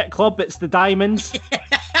not the Shit Club, it's the Diamonds.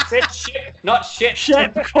 Said shit, not shit.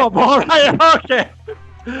 Shit Club, alright, okay.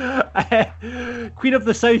 Queen of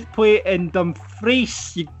the South play in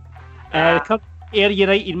Dumfries. The current Ayr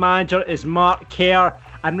United manager is Mark Kerr,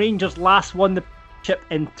 and Rangers last won the championship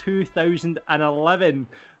in 2011.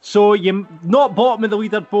 So you're not bottom of the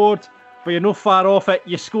leaderboard, but you're not far off it.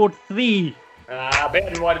 You scored 3. Better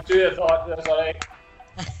than 1 or 2, I thought. That's alright.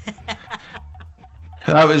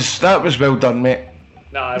 That was well done, mate.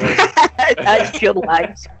 No, it wasn't. That's pure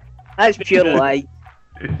lies. That's pure lies.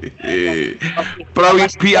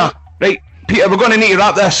 Brilliant, Peter. Right, Peter, we're going to need to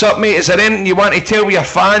wrap this up, mate. Is there anything you want to tell your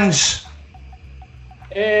fans?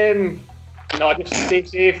 No, just stay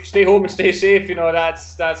safe, stay home and stay safe. You know,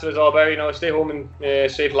 that's what it's all about. You know, stay home and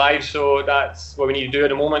save lives. So that's what we need to do at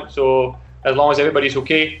the moment. So as long as everybody's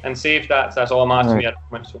okay and safe, that's all I'm asking me at the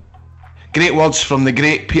moment. So. Great words from the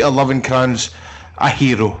great Peter Lovenkrands, a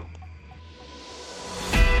hero.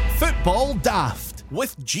 Football Daft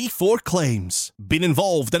with G4 Claims. Been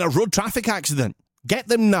involved in a road traffic accident? Get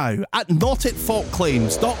them now at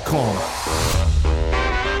notitfaultclaims.com.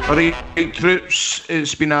 Alright, troops,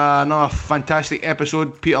 it's been another fantastic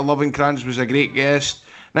episode. Peter Lovenkrands was a great guest.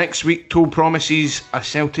 Next week, Toll promises a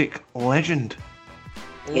Celtic legend.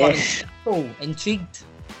 Yes. Oh, intrigued.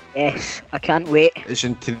 Yes, I can't wait. It's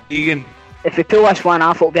intriguing. If we pull this one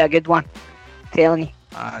off, it'll be a good one. I'm telling you.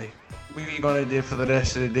 Aye. What are you going to do for the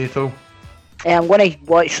rest of the day, Toll? I'm going to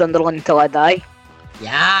watch Sunderland until I die.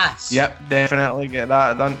 Yes. Yep, definitely get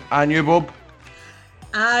that done. And you, Bob?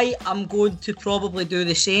 I am going to probably do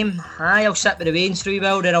the same. I'll sit with the Wains for a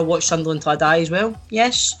while, then I'll watch Sunderland till I die as well.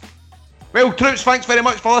 Yes. Well, troops, thanks very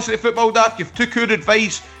much for listening to Football Daft. You've took good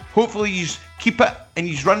advice. Hopefully you keep it and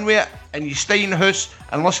you run with it and you stay in the house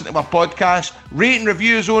and listen to my podcast. Rate and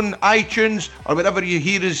reviews on iTunes or wherever you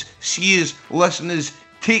hear us, see us, listen us.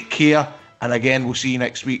 Take care. And again, we'll see you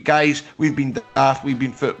next week. Guys, we've been Daft, we've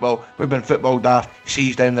been Football, we've been Football Daft. See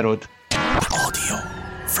you down the road. Audio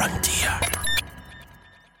Frontier.